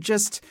and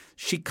just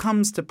she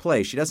comes to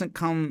play. She doesn't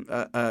come.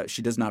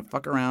 She does not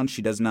fuck around.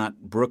 She does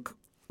not brook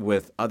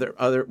with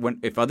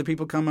if other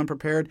people come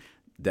unprepared.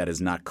 That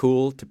is not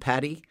cool to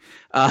Patty.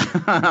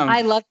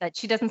 I love that.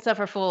 She doesn't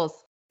suffer fools.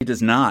 She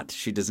does not.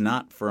 She does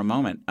not for a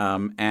moment.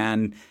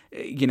 And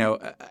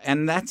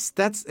that's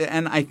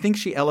and I think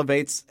she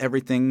elevates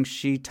everything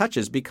she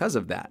touches because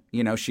of that.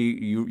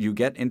 You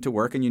get into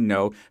work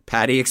and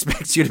Patty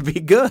expects you to be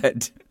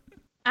good.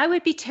 I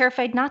would be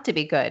terrified not to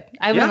be good.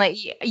 I would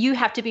you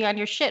have to be on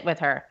your shit with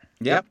her.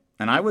 Yep.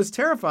 And I was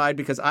terrified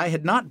because I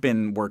had not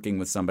been working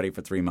with somebody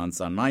for 3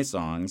 months on my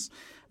songs.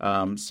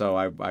 So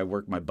I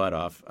worked my butt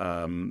off.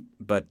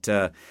 But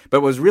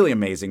what was really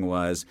amazing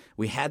was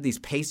we had these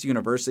Pace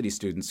University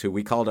students who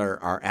we called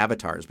our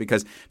avatars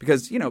because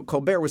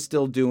Colbert was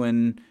still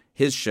doing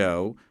his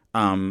show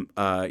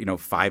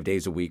 5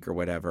 days a week or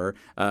whatever.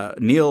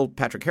 Neil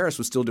Patrick Harris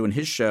was still doing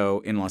his show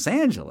in Los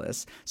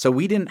Angeles. So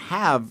we didn't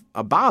have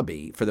a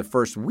Bobby for the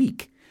first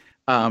week.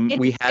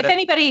 If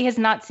anybody has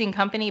not seen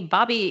Company,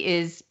 Bobby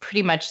is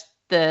pretty much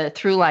the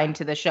through line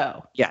to the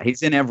show. Yeah,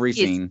 he's in every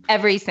scene.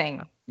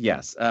 Everything.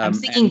 Yes. I'm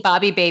singing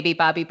Bobby Baby,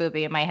 Bobby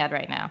Booby in my head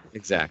right now.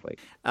 Exactly.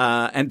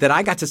 And that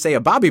I got to say a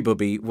Bobby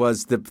Booby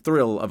was the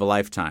thrill of a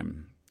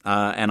lifetime.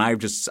 And I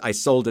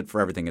sold it for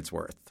everything it's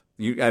worth.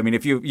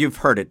 If you've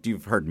heard it,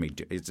 you've heard me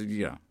do it.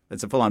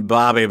 It's a full-on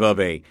Bobby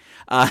Booby.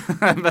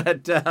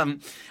 But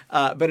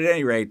at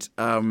any rate,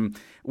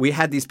 we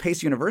had these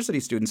Pace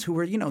University students who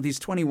were, these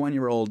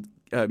 21-year-old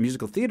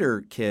musical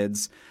theater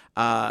kids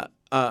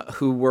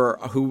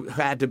who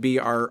had to be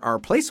our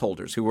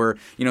placeholders, who were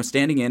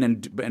standing in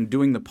and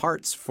doing the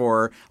parts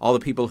for all the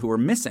people who were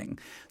missing.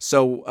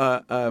 So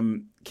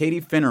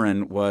Katie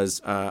Finneran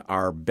was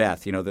our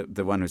Beth,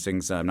 the one who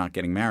sings "I'm Not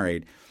Getting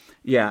Married,"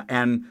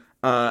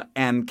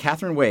 and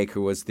Catherine Wake,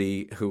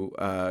 who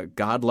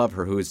God love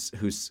her,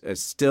 who's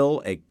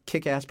still a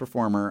kick-ass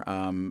performer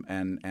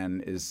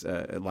and is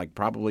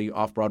probably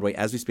off Broadway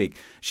as we speak.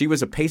 She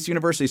was a Pace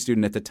University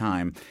student at the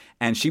time,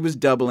 and she was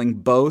doubling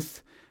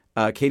both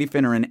Katie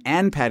Finneran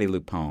and Patti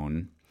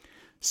LuPone.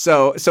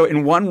 So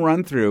in one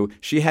run through,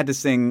 she had to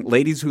sing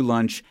 "Ladies Who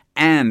Lunch"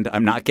 and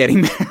 "I'm Not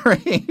Getting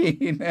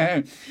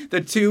Married,"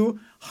 the two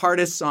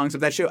hardest songs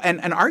of that show, and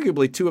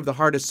arguably two of the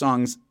hardest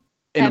songs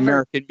in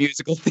American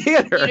musical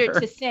theater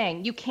to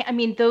sing. You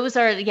can't. Those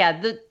are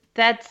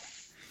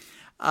that's.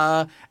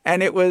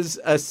 And it was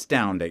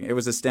astounding. It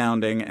was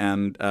astounding,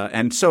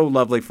 and so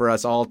lovely for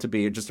us all to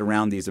be just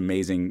around these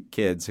amazing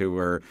kids who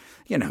were,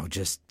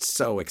 just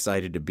so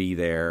excited to be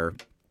there.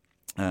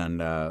 And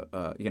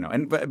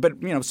but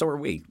so are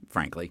we,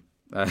 frankly.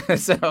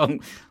 So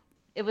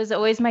it was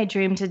always my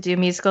dream to do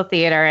musical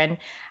theater, and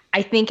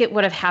I think it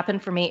would have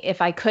happened for me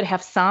if I could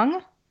have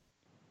sung.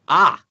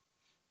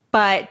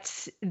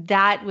 But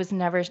that was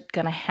never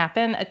going to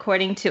happen,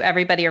 according to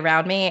everybody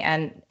around me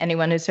and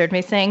anyone who's heard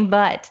me sing.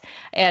 But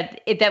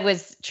that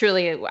was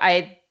truly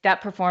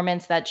that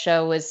performance, that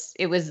show was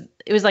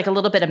like a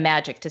little bit of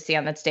magic to see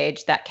on that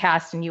stage, that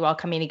cast and you all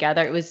coming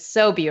together. It was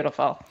so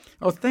beautiful.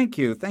 Oh, thank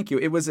you.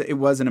 It was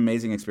an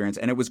amazing experience,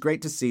 and it was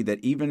great to see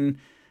that even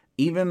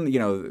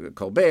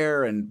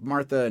Colbert and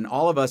Martha and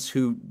all of us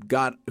who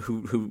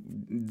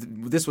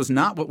this was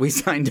not what we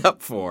signed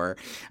up for.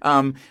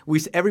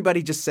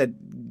 Everybody just said,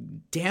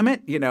 damn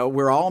it,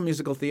 we're all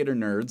musical theater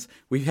nerds.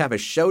 We have a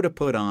show to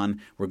put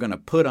on. We're going to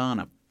put on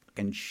a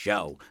fucking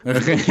show.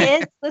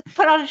 Kids, let's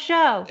put on a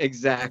show.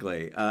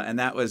 Exactly. And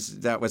that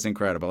was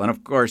incredible. And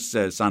of course,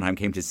 Sondheim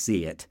came to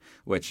see it,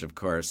 which of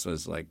course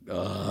was like,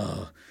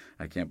 oh,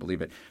 I can't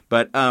believe it.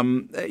 But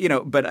and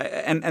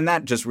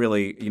that just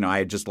really, I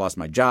had just lost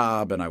my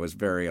job and I was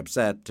very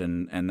upset,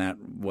 and that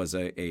was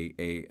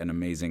an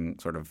amazing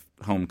sort of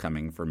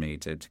homecoming for me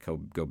to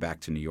go back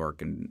to New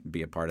York and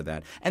be a part of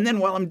that. And then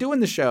while I'm doing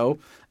the show,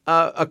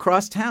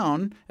 across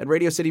town at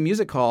Radio City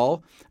Music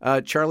Hall,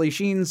 Charlie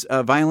Sheen's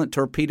Violent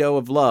Torpedo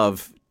of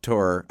Love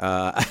tour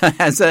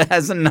as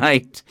a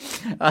night.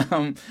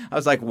 I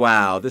was like,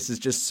 wow, this is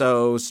just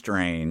so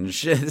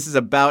strange. This is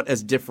about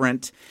as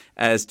different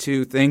as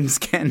two things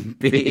can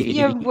be.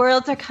 Your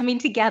worlds are coming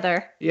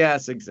together.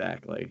 Yes,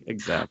 exactly.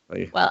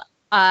 Well,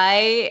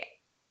 I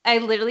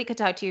literally could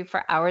talk to you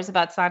for hours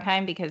about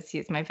Sondheim because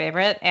he's my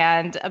favorite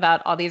and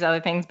about all these other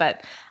things,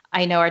 but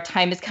I know our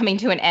time is coming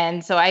to an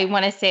end. So I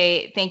want to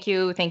say thank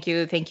you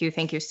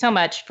so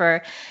much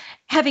for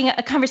having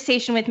a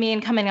conversation with me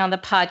and coming on the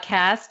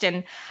podcast.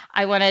 And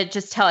I want to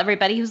just tell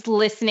everybody who's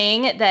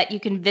listening that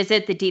you can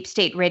visit the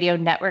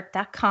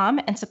DeepStateRadioNetwork.com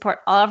and support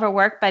all of our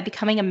work by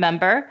becoming a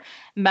member.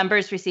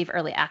 Members receive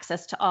early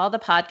access to all the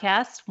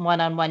podcasts,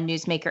 one-on-one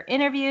newsmaker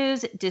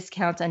interviews,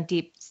 discounts on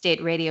Deep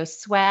State Radio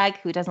swag.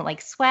 Who doesn't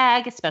like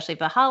swag, especially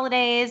for the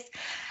holidays?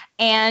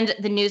 And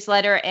the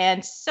newsletter,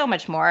 and so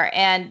much more.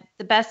 And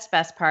the best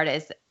part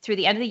is, through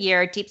the end of the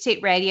year, Deep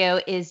State Radio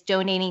is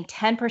donating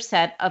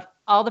 10% of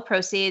all the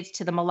proceeds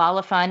to the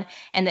Malala Fund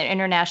and the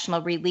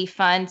International Relief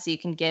Fund. So you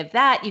can give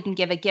that. You can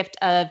give a gift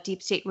of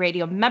Deep State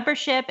Radio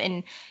membership,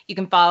 and you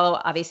can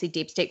follow, obviously,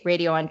 Deep State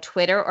Radio on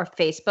Twitter or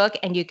Facebook.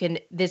 And you can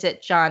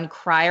visit Jon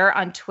Cryer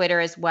on Twitter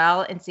as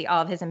well and see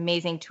all of his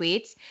amazing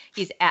tweets.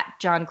 He's at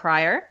Jon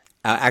Cryer.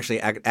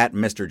 Actually, at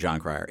Mr. Jon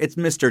Cryer. It's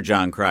Mr.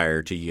 Jon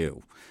Cryer to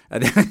you.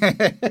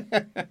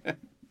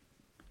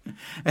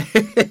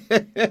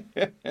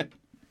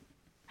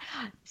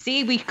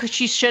 See,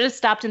 she should have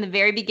stopped in the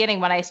very beginning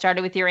when I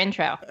started with your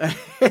intro.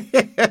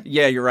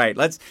 Yeah, you're right.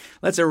 Let's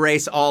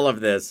erase all of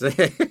this.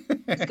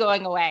 It's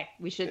going away.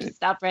 We should just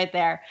stop right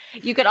there.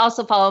 You could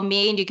also follow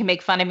me, and you can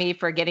make fun of me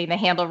for getting the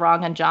handle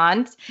wrong on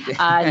John's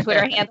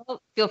Twitter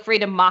handle. Feel free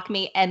to mock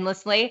me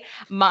endlessly.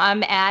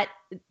 I'm at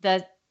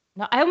the...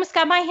 No, I almost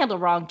got my handle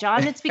wrong,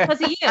 John. It's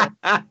because of you.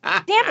 Damn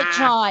it,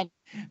 John.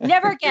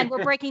 Never again.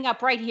 We're breaking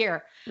up right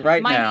here.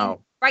 Right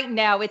now. Right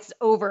now. It's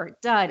over.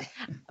 Done.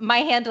 My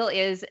handle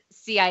is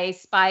CIA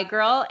Spy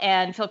Girl,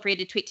 and feel free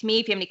to tweet to me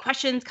if you have any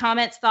questions,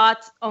 comments,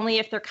 thoughts, only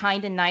if they're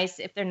kind and nice.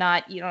 If they're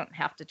not, you don't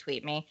have to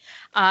tweet me.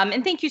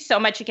 And thank you so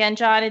much again,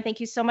 John, and thank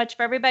you so much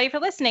for everybody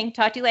for listening.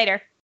 Talk to you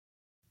later.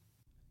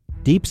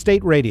 Deep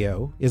State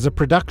Radio is a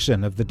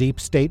production of the Deep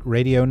State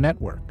Radio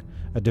Network,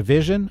 a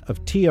division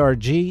of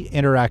TRG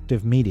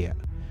Interactive Media.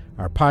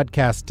 Our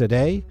podcast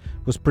today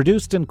was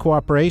produced in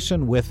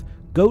cooperation with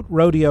Goat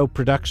Rodeo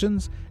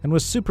Productions and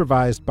was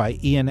supervised by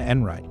Ian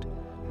Enright.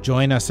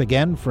 Join us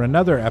again for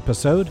another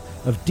episode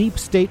of Deep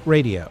State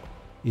Radio.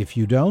 If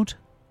you don't,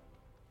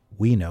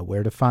 we know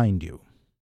where to find you.